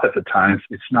lot of the times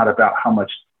it's not about how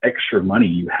much extra money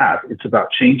you have. It's about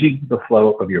changing the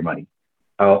flow of your money.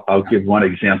 I'll give one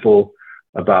example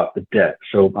about the debt.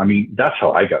 So, that's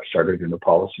how I got started in the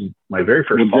policy. My very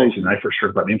first policy, and I first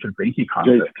heard about the infinite banking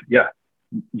concept.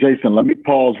 Jason, let me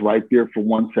pause right there for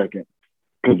 1 second,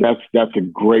 because that's a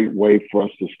great way for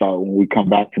us to start when we come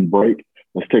back from break.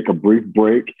 Let's take a brief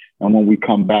break. And when we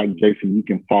come back, Jason, you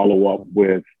can follow up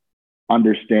with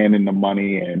understanding the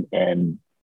money and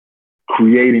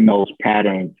creating those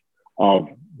patterns of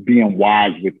being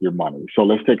wise with your money. So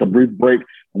let's take a brief break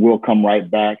and we'll come right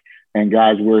back. And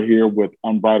guys, we're here with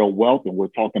Unbridled Wealth and we're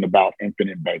talking about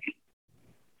infinite banking.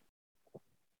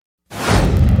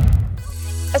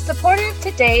 A supporter of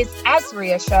today's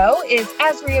ASRIA show is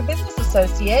ASRIA Business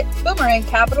Associate Boomerang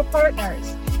Capital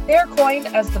Partners. They're coined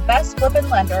as the best flip and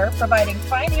lender, providing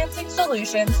financing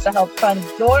solutions to help fund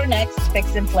your next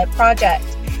fix and flip project.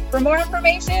 For more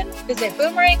information, visit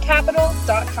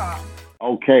boomerangcapital.com.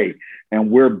 Okay, and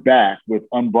we're back with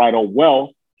Unbridled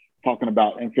Wealth, talking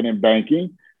about infinite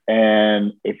banking.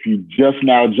 And if you just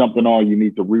now jumping on, you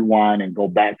need to rewind and go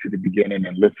back to the beginning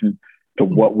and listen to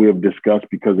what we have discussed,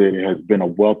 because it has been a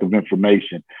wealth of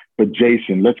information. But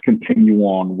Jason, let's continue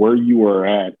on where you are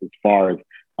at as far as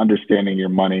understanding your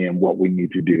money and what we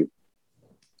need to do.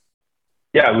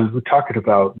 Yeah, we were talking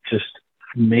about just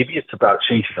maybe it's about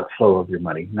changing the flow of your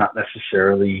money, not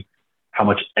necessarily how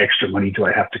much extra money do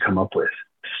I have to come up with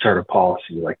to start a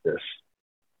policy like this.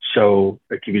 So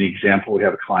I'll give you an example. We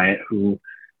have a client who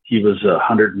he was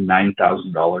 $109,000 in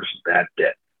bad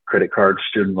debt, credit cards,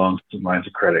 student loans, and lines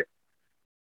of credit.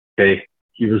 Okay,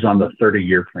 he was on the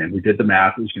 30-year plan. We did the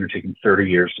math. It was going to take him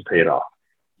 30 years to pay it off.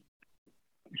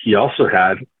 He also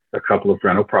had a couple of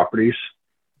rental properties,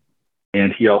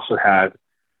 and he also had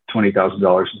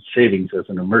 $20,000 in savings as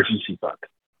an emergency fund.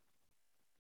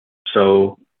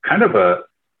 So kind of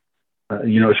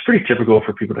it's pretty typical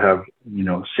for people to have,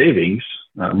 savings,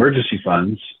 emergency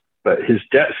funds, but his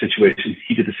debt situation,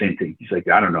 he did the same thing. He's like,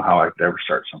 I don't know how I could ever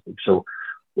start something. So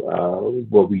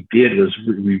what we did was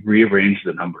we rearranged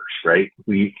the numbers, right?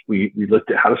 We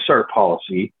looked at how to start a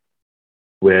policy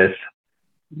with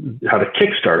how to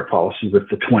kickstart a policy with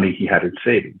the 20 he had in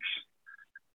savings.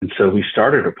 And so we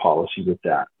started a policy with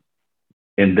that.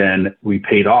 And then we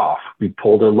paid off. We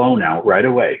pulled a loan out right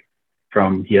away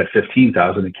he had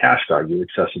 $15,000 in cash value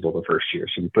accessible the first year.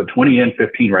 So we put 20 in,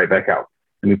 15 right back out.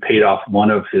 And we paid off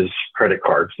one of his credit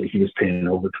cards that he was paying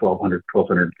over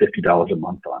 $1,250 a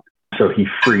month on. So he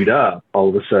freed up all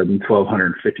of a sudden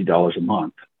 $1,250 a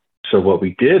month. So what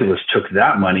we did was took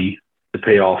that money to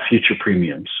pay all future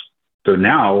premiums. So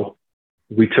now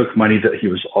we took money that he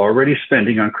was already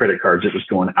spending on credit cards. It was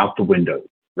going out the window,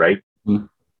 right? Mm-hmm.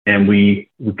 And we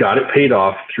got it paid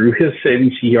off through his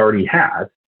savings he already had.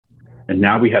 And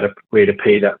now we had a way to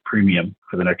pay that premium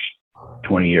for the next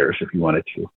 20 years if he wanted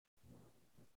to.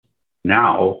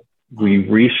 Now we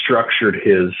restructured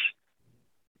his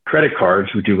credit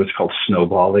cards. We do what's called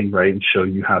snowballing, right? And show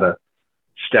you how to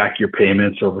stack your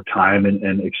payments over time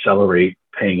and accelerate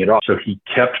paying it off. So he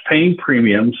kept paying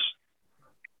premiums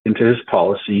into his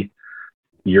policy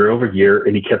year over year,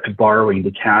 and he kept borrowing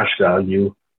the cash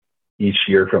value each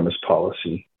year from his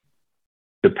policy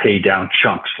to pay down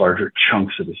larger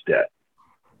chunks of his debt.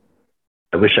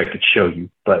 I wish I could show you,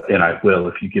 and I will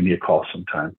if you give me a call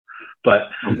sometime.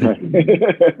 But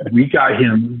we got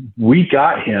him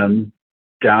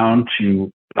down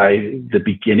to, by the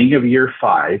beginning of year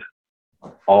 5,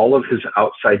 all of his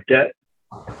outside debt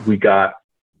we got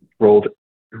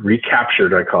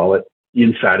recaptured, I call it,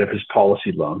 inside of his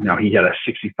policy loan. Now he had a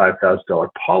 $65,000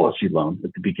 policy loan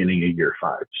at the beginning of year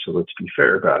 5. So let's be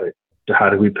fair about it. So how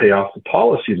do we pay off the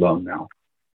policy loan now?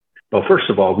 Well, first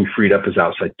of all, we freed up his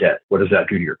outside debt. What does that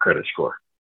do to your credit score?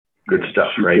 Good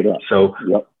stuff, right? So,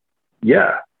 yep.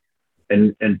 Yeah.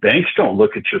 And banks don't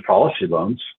look at your policy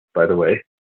loans, by the way.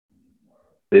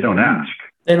 They don't ask.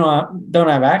 They don't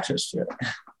have access to it.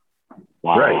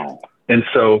 Wow. Right. And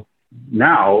so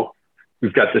now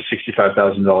we've got this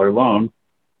 $65,000 loan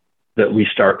that we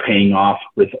start paying off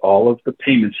with all of the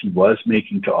payments he was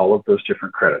making to all of those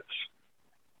different credits.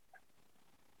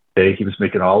 Okay, he was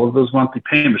making all of those monthly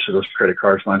payments to those credit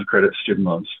cards, lines of credit, student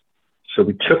loans. So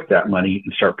we took that money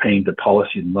and start paying the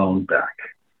policy loan back.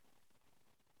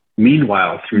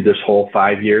 Meanwhile, through this whole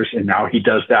 5 years, and now he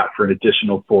does that for an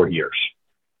additional 4 years.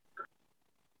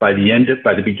 By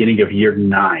the beginning of year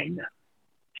 9,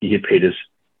 he had paid his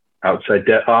outside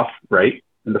debt off, right,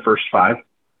 in the first 5,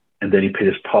 and then he paid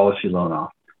his policy loan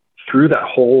off. Through that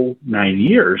whole 9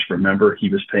 years, remember, he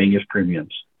was paying his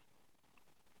premiums.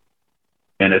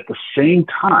 And at the same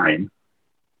time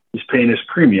he's paying his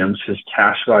premiums, his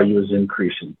cash value is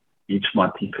increasing. Each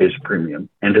month he pays a premium.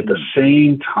 And at the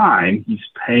same time he's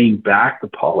paying back the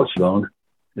policy loan,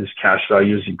 his cash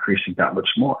value is increasing that much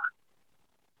more.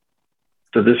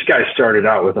 So this guy started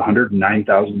out with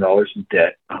 $109,000 in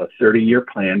debt on a 30-year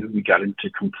plan. We got him to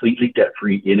completely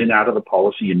debt-free in and out of the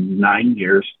policy in 9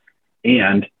 years.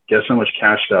 And guess how much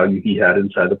cash value he had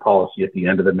inside the policy at the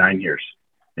end of the 9 years?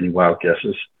 Any wild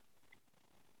guesses?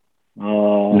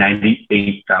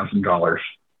 $98,000.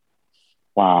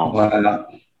 Wow.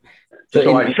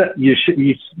 So I said, you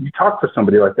talk to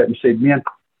somebody like that and you say, man,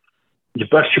 you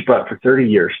bust your butt for 30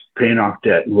 years paying off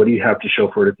debt. And what do you have to show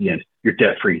for it at the end? You're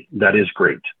debt free. That is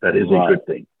great. That is a good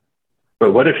thing.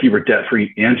 But what if you were debt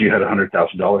free and you had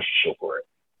 $100,000 to show for it?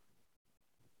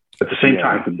 at the same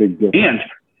time. It's a big difference.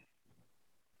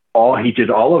 And he did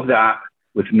all of that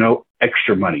with no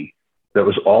extra money. That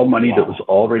was all money that was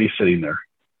already sitting there.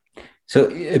 So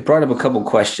it brought up a couple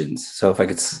questions. So if I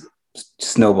could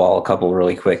snowball a couple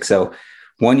really quick. So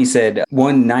one, you said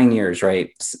 9 years,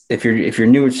 right? If you're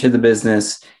newer to the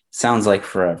business, sounds like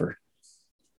forever.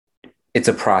 It's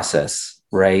a process,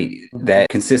 right? That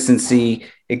consistency,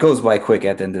 it goes by quick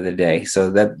at the end of the day. So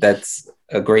that's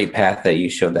a great path that you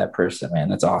showed that person, man.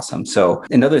 That's awesome. So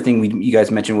another thing you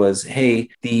guys mentioned was, hey,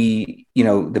 the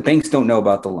banks don't know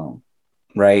about the loan,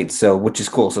 right? So, which is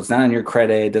cool. So it's not on your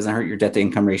credit. It doesn't hurt your debt to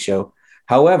income ratio.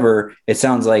 However, it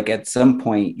sounds like at some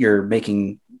point you're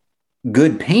making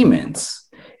good payments.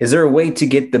 Is there a way to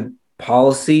get the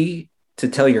policy to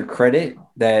tell your credit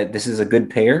that this is a good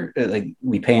payer? Like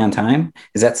we pay on time?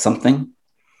 Is that something?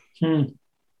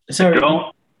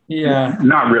 So yeah,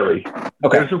 not really.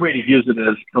 Okay. There's a way to use it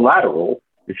as collateral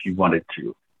if you wanted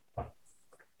to.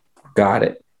 Got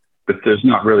it. But there's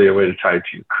not really a way to tie it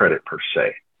to your credit per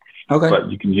se. Okay.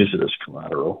 But you can use it as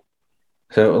collateral.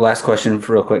 So last question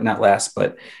real quick, not last,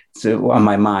 but so on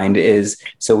my mind is,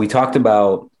 so we talked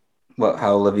about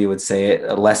how Olivia would say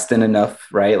it, less than enough,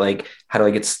 right? Like, how do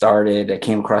I get started? I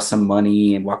came across some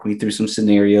money and walk me through some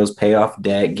scenarios, pay off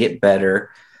debt, get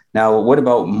better. Now, what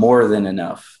about more than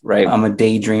enough, right? I'm a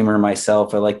daydreamer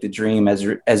myself. I like to dream.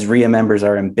 As RIA members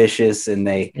are ambitious and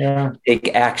they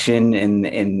take action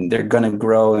and they're going to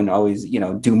grow and always,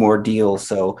 do more deals.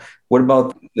 So what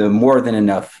about the more than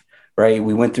enough, right?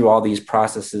 We went through all these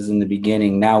processes in the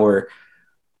beginning. Now we're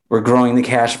growing the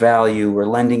cash value. We're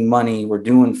lending money. We're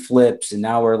doing flips. And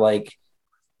now we're like,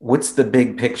 what's the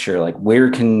big picture? Like,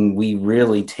 where can we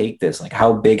really take this? Like,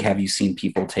 how big have you seen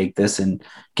people take this? And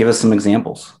give us some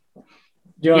examples.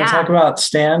 Do you want to talk about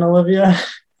Stan, Olivia?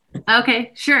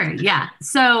 Okay, sure. Yeah.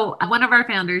 So one of our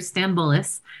founders, Stan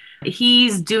Bullis,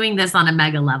 he's doing this on a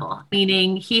mega level,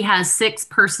 meaning he has 6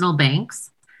 personal banks.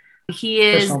 He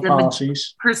is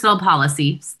personal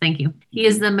policies. Thank you. He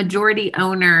is the majority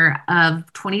owner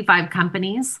of 25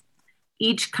 companies.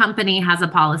 Each company has a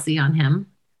policy on him.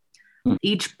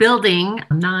 Each building,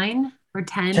 9 or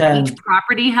 10, each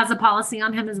property has a policy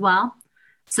on him as well.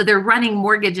 So they're running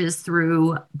mortgages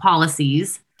through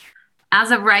policies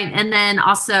as of right. And then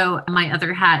also my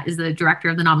other hat is the director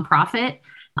of the nonprofit,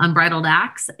 Unbridled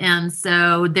Acts. And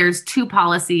so there's 2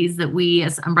 policies that we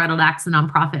as Unbridled Acts, the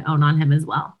nonprofit, own on him as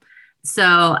well.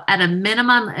 So at a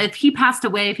minimum, if he passed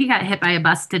away, if he got hit by a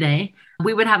bus today,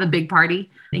 we would have a big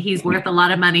party. He's worth a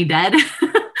lot of money dead.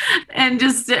 And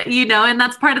just, and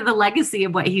that's part of the legacy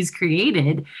of what he's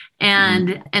created.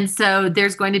 And so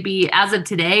there's going to be, as of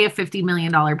today, a $50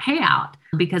 million payout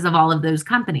because of all of those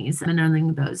companies and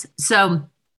owning those. So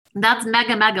that's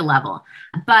mega level.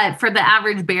 But for the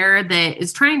average bear that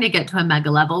is trying to get to a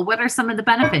mega level, what are some of the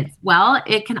benefits? Well,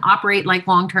 it can operate like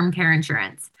long-term care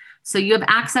insurance. So you have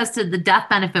access to the death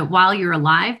benefit while you're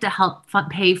alive to help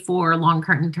pay for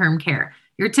long-term care.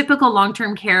 Your typical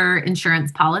long-term care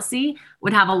insurance policy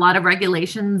would have a lot of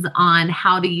regulations on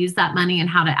how to use that money and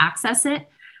how to access it,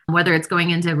 whether it's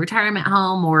going into a retirement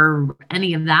home or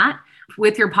any of that.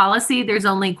 With your policy, there's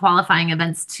only qualifying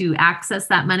events to access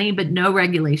that money, but no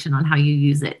regulation on how you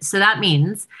use it. So that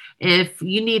means if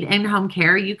you need in-home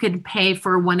care, you could pay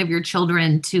for one of your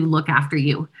children to look after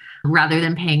you rather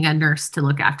than paying a nurse to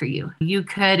look after you. You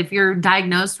could, if you're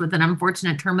diagnosed with an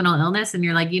unfortunate terminal illness and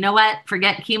you're like, you know what,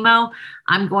 forget chemo,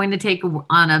 I'm going to take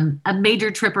on a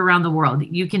major trip around the world.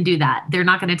 You can do that. They're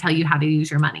not going to tell you how to use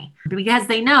your money because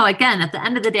they know, again, at the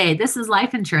end of the day, this is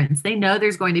life insurance. They know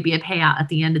there's going to be a payout at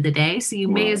the end of the day. So you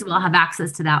may as well have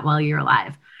access to that while you're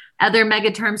alive. Other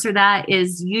mega terms for that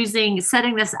is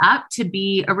setting this up to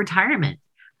be a retirement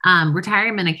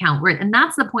account, and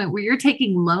that's the point where you're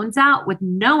taking loans out with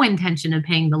no intention of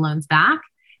paying the loans back.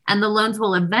 And the loans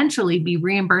will eventually be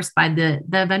reimbursed by the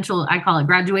eventual, I call it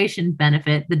graduation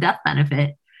benefit, the death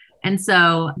benefit. And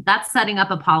so that's setting up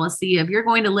a policy of you're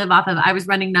going to live off of, I was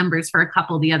running numbers for a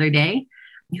couple the other day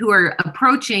who are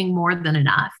approaching more than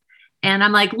enough. And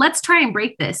I'm like, let's try and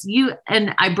break this.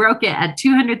 And I broke it at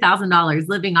 $200,000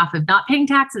 living off of not paying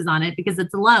taxes on it because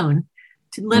it's a loan,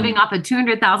 to living off of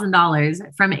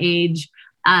 $200,000 from age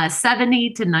 70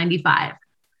 to 95.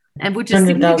 And which is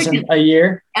 $200,000 a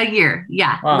year? A year,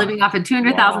 yeah. Wow. Living off of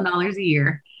 $200,000 a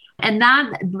year. And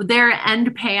that their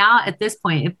end payout at this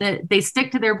point, if they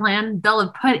stick to their plan, they'll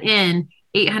have put in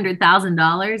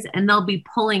 $800,000 and they'll be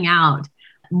pulling out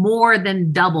more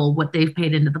than double what they've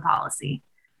paid into the policy.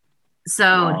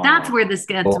 So that's where this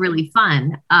gets really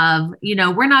fun of,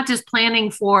 we're not just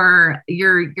planning for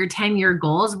your 10-year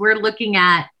goals. We're looking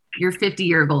at your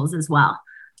 50-year goals as well.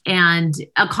 and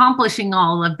accomplishing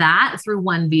all of that through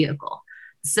one vehicle.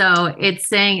 So it's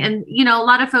saying, and you know, a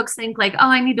lot of folks think like, oh,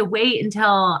 I need to wait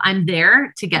until I'm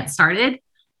there to get started.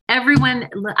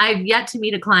 I've yet to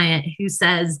meet a client who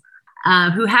says,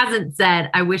 who hasn't said,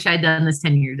 I wish I'd done this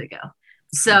 10 years ago.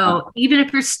 So even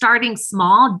if you're starting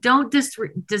small, don't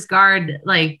discard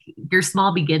like your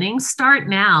small beginnings. Start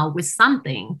now with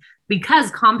something,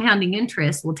 because compounding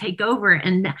interest will take over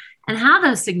and have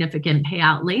a significant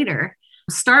payout later.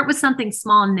 Start with something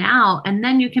small now, and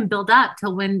then you can build up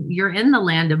till when you're in the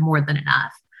land of more than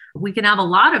enough. We can have a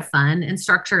lot of fun and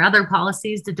structure other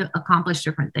policies to accomplish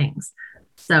different things.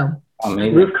 So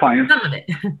we have clients, some of it.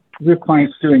 We have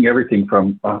clients doing everything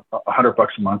from $100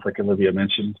 a month, like Olivia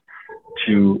mentioned,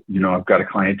 to, you know, I've got a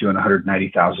client doing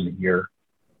 $190,000 a year.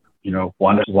 You know,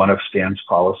 one of Stan's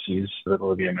policies that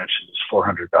Olivia mentioned is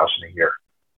 $400,000 a year.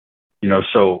 You know,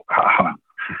 so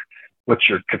what's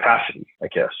your capacity, I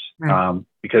guess? Right.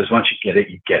 Because once you get it,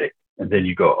 you get it. And then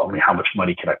you go, oh, how much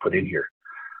money can I put in here?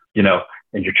 You know,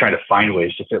 and you're trying to find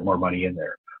ways to fit more money in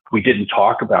there. We didn't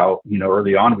talk about, you know,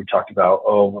 early on, we talked about,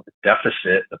 the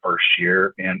deficit the first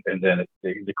year, and then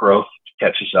the growth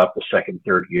catches up the second,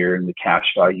 third year, and the cash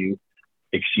value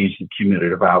exceeds the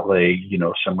cumulative outlay, you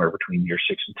know, somewhere between year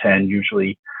 6 and 10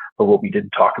 usually. But what we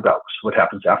didn't talk about was what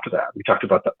happens after that. We talked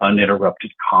about the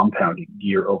uninterrupted compounding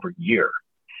year over year.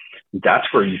 That's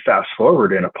where you fast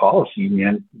forward in a policy,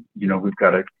 man. You know, we've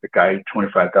got a guy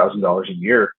 $25,000 a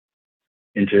year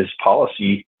into his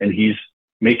policy, and he's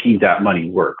making that money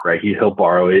work, right? He'll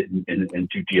borrow it and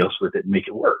do deals with it and make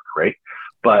it work, right?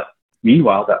 But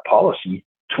meanwhile, that policy,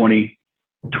 20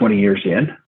 years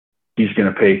in, he's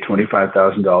going to pay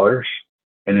 $25,000,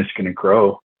 and it's going to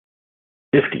grow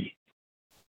 50,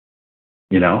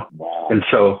 you know? Wow. And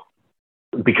so,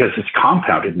 because it's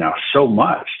compounded now so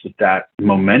much that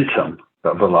momentum,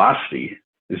 that velocity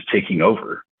is taking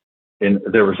over. And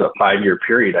there was a 5-year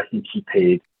period, I think he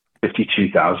paid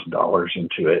 $52,000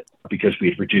 into it because we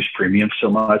had reduced premiums so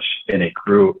much, and it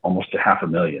grew almost to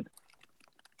 $500,000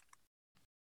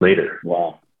 later.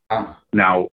 Wow.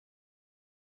 Now,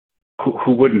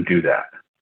 who wouldn't do that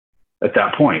at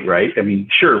that point, right? I mean,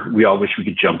 sure, we all wish we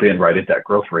could jump in right at that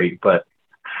growth rate, but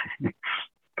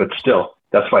still,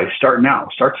 that's why start now,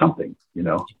 start something, you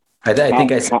know? I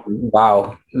think I said,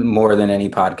 wow, more than any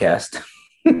podcast.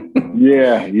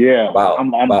 Yeah. Wow.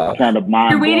 I'm kind of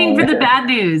mind. You're waiting for the bad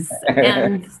news,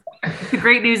 and the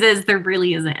great news is there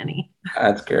really isn't any.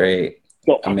 That's great.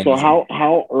 So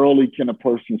how early can a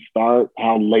person start?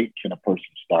 How late can a person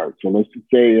start? So let's just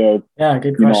say,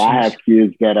 good question. I have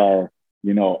kids that are,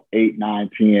 8, 9,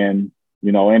 10,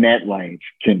 in that range.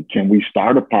 Can we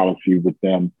start a policy with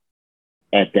them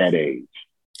at that age?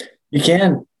 You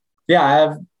can. Yeah, I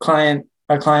have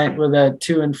a client with a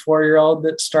 2 and 4 year old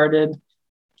that started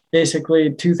basically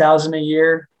 $2,000 a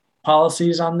year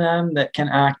policies on them that can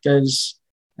act as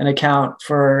an account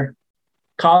for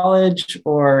college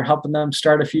or helping them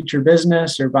start a future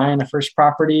business or buying a first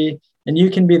property. And you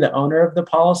can be the owner of the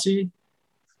policy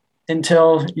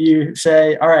until you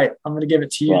say, all right, I'm going to give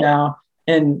it to you now.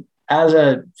 And as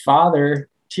a father,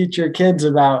 teach your kids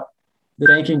about the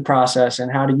banking process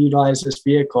and how to utilize this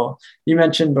vehicle. You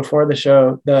mentioned before the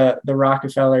show, the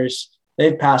Rockefellers,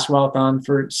 they've passed wealth on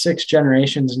for 6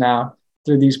 generations now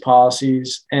through these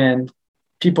policies, and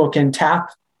people can tap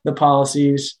the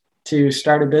policies to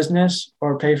start a business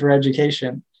or pay for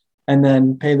education and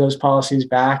then pay those policies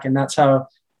back. And that's how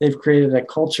they've created a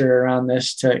culture around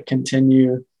this to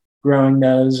continue growing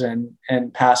those and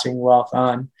passing wealth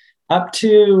on. Up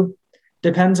to,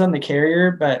 depends on the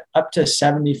carrier, but up to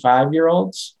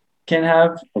 75-year-olds can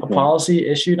have a policy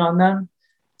issued on them.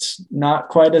 It's not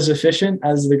quite as efficient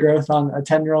as the growth on a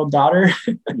 10-year-old daughter.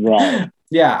 Right.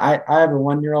 Yeah, I have a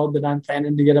 1-year-old that I'm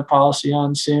planning to get a policy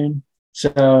on soon.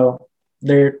 So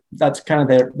that's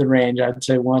kind of the range. I'd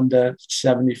say 1 to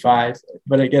 75,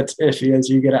 but it gets iffy as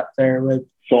you get up there with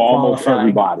almost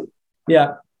everybody.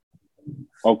 Yeah.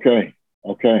 Okay.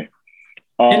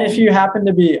 And if you happen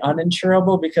to be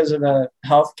uninsurable because of a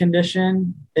health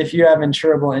condition, if you have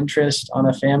insurable interest on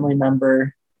a family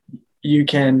member, you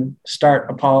can start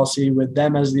a policy with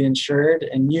them as the insured,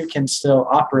 and you can still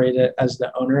operate it as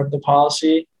the owner of the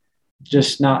policy,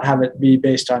 just not have it be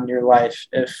based on your life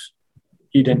if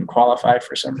you didn't qualify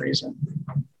for some reason.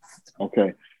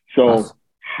 Okay. So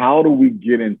how do we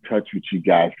get in touch with you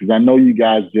guys? Because I know you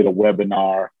guys did a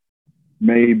webinar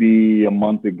maybe a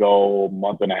month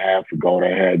and a half ago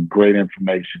that had great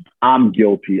information. I'm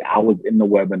guilty. I was in the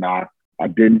webinar. I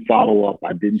didn't follow up.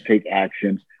 I didn't take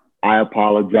action. I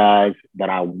apologize,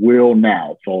 but I will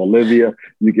now. So Olivia,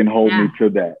 you can hold me to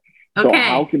that.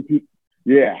 Okay. So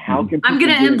Yeah. How can I'm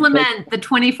going to implement the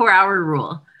 24-hour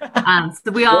rule.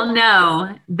 So we all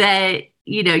know that,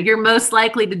 you're most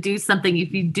likely to do something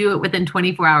if you do it within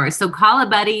 24 hours. So call a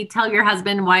buddy, tell your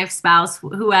husband, wife, spouse,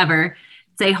 whoever,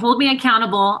 say, hold me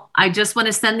accountable. I just want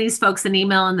to send these folks an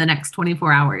email in the next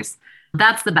 24 hours.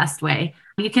 That's the best way.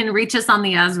 You can reach us on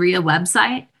the ASREA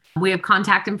website. We have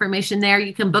contact information there.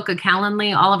 You can book a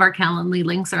Calendly. All of our Calendly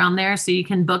links are on there. So you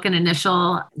can book an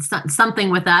initial something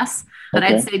with us. But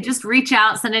I'd say just reach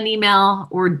out, send an email,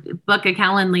 or book a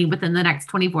Calendly within the next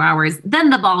 24 hours. Then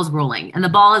the ball's rolling. And the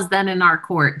ball is then in our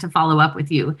court to follow up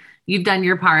with you. You've done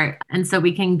your part. And so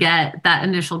we can get that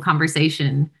initial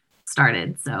conversation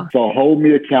started. So hold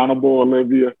me accountable,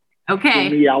 Olivia. Okay.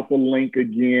 Send me out the link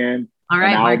again. All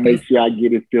right, and I'll Marcus. make sure I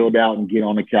get it filled out and get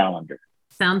on the calendar.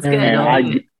 Sounds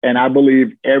good. And I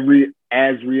believe every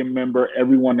ASREA member,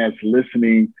 everyone that's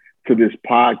listening to this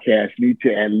podcast, need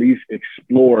to at least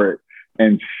explore it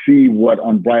and see what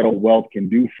Unbridled Wealth can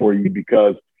do for you,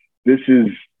 because this is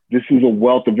a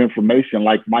wealth of information.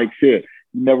 Like Mike said,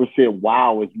 you never said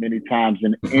wow as many times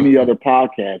in any other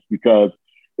podcast, because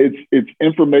it's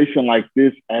information like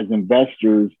this as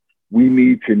investors we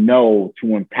need to know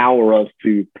to empower us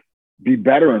to be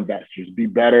better investors, be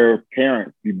better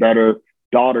parents, be better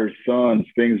daughters, sons,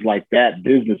 things like that,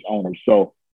 business owners.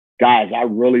 So guys, I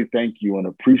really thank you and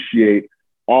appreciate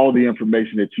all the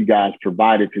information that you guys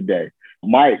provided today.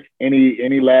 Mike,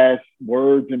 any last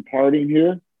words in parting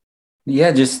here?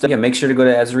 Yeah, just make sure to go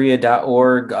to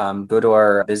ASREA.org, go to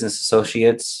our business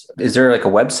associates. Is there like a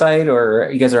website, or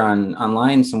you guys are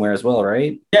online somewhere as well,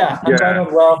 right? Yeah,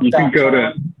 UnbridledWealth.com. You can go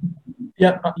to...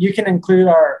 Yep, you can include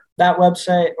that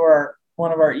website or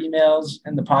one of our emails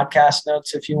in the podcast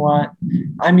notes if you want.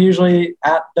 I'm usually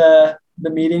at the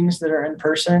meetings that are in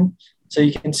person, so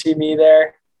you can see me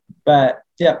there. But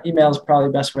yeah, email is probably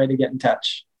the best way to get in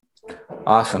touch.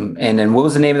 Awesome. And then what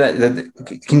was the name of that?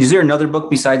 Is there another book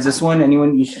besides this one?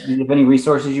 Anyone, you have any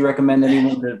resources you recommend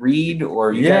anyone to read,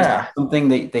 or you guys have something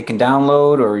that they can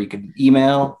download or you could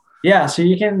email? Yeah. So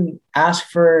you can ask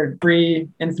for free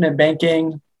Infinite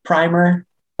Banking Primer.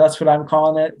 That's what I'm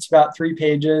calling it. It's about 3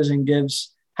 pages and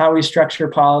gives how we structure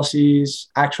policies,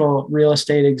 actual real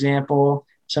estate example,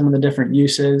 some of the different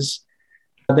uses.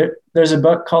 There's a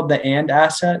book called The And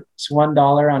Asset. It's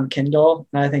 $1 on Kindle.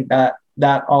 And I think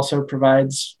that also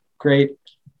provides great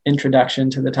introduction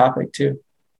to the topic too.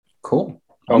 Cool.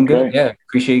 I'm good. Yeah.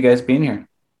 Appreciate you guys being here,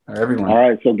 or everyone. All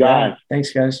right. So guys.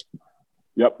 Thanks guys.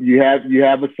 Yep. You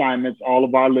have assignments. All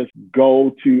of our listeners,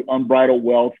 go to Unbridled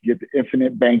Wealth, get the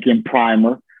Infinite Banking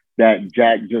Primer that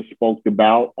Jack just spoke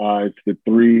about. It's the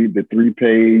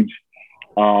 3-page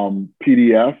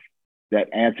PDF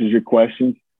that answers your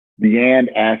questions. The And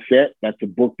Asset, that's a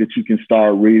book that you can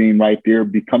start reading right there.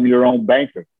 Become Your Own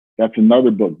Banker. That's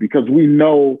another book, because we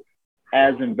know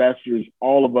as investors,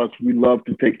 all of us, we love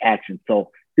to take action.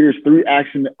 So here's 3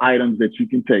 action items that you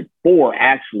can take. 4,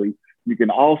 actually. You can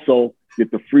also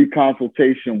get the free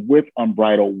consultation with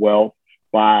Unbridled Wealth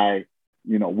by,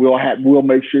 we'll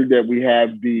make sure that we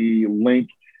have the link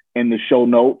in the show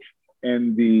notes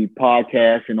and the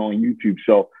podcast and on YouTube.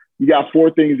 So you got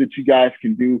 4 things that you guys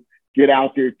can do. Get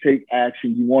out there, take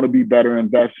action. You want to be better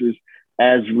investors.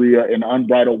 ASREA and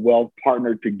Unbridled Wealth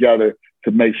partner together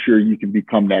to make sure you can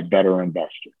become that better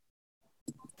investor.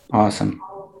 Awesome.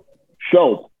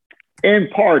 So in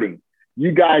parting,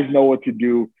 you guys know what to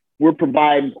do. We're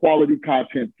providing quality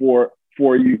content for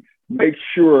you. Make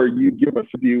sure you give us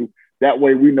a view. That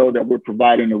way we know that we're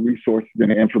providing the resources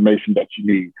and the information that you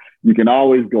need. You can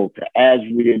always go to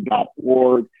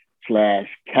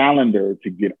ASREA.org/calendar to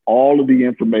get all of the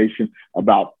information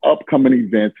about upcoming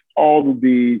events, all of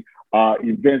the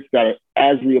events that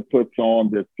ASREA puts on,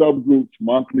 the subgroups,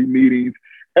 monthly meetings,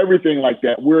 everything like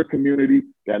that. We're a community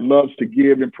that loves to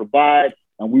give and provide,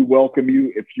 and we welcome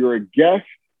you. If you're a guest,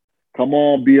 come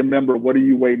on, be a member. What are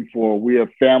you waiting for? We're a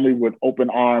family with open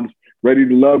arms, ready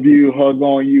to love you, hug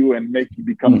on you, and make you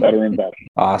become better investors.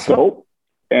 Awesome. So,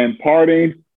 and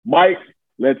parting, Mike,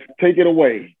 let's take it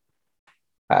away.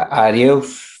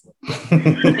 Adios.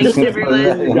 Thanks,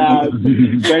 everyone. Guys,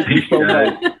 thank you so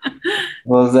much.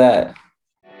 What was that?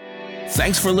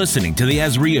 Thanks for listening to the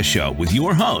ASREA Show with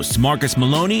your hosts, Marcus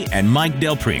Maloney and Mike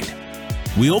Delprete.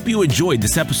 We hope you enjoyed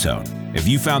this episode. If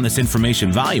you found this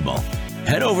information valuable,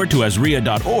 head over to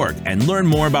ASREA.org and learn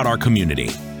more about our community.